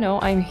want you to know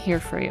I'm here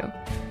for you.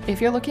 If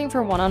you're looking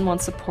for one-on-one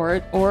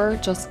support or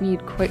just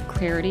need quick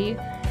clarity,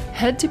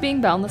 head to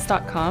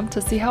beingboundless.com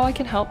to see how I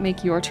can help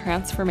make your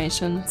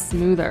transformation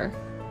smoother.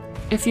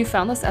 If you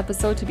found this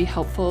episode to be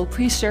helpful,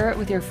 please share it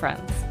with your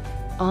friends.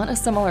 On a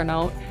similar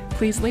note,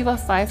 please leave a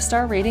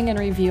 5-star rating and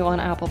review on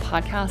Apple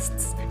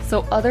Podcasts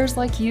so others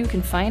like you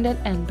can find it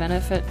and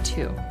benefit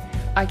too.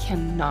 I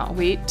cannot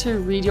wait to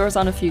read yours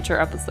on a future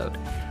episode.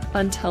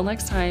 Until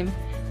next time,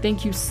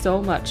 thank you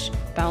so much,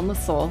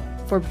 Boundless Soul,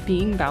 for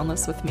being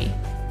boundless with me.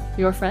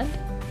 Your friend,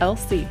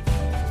 LC.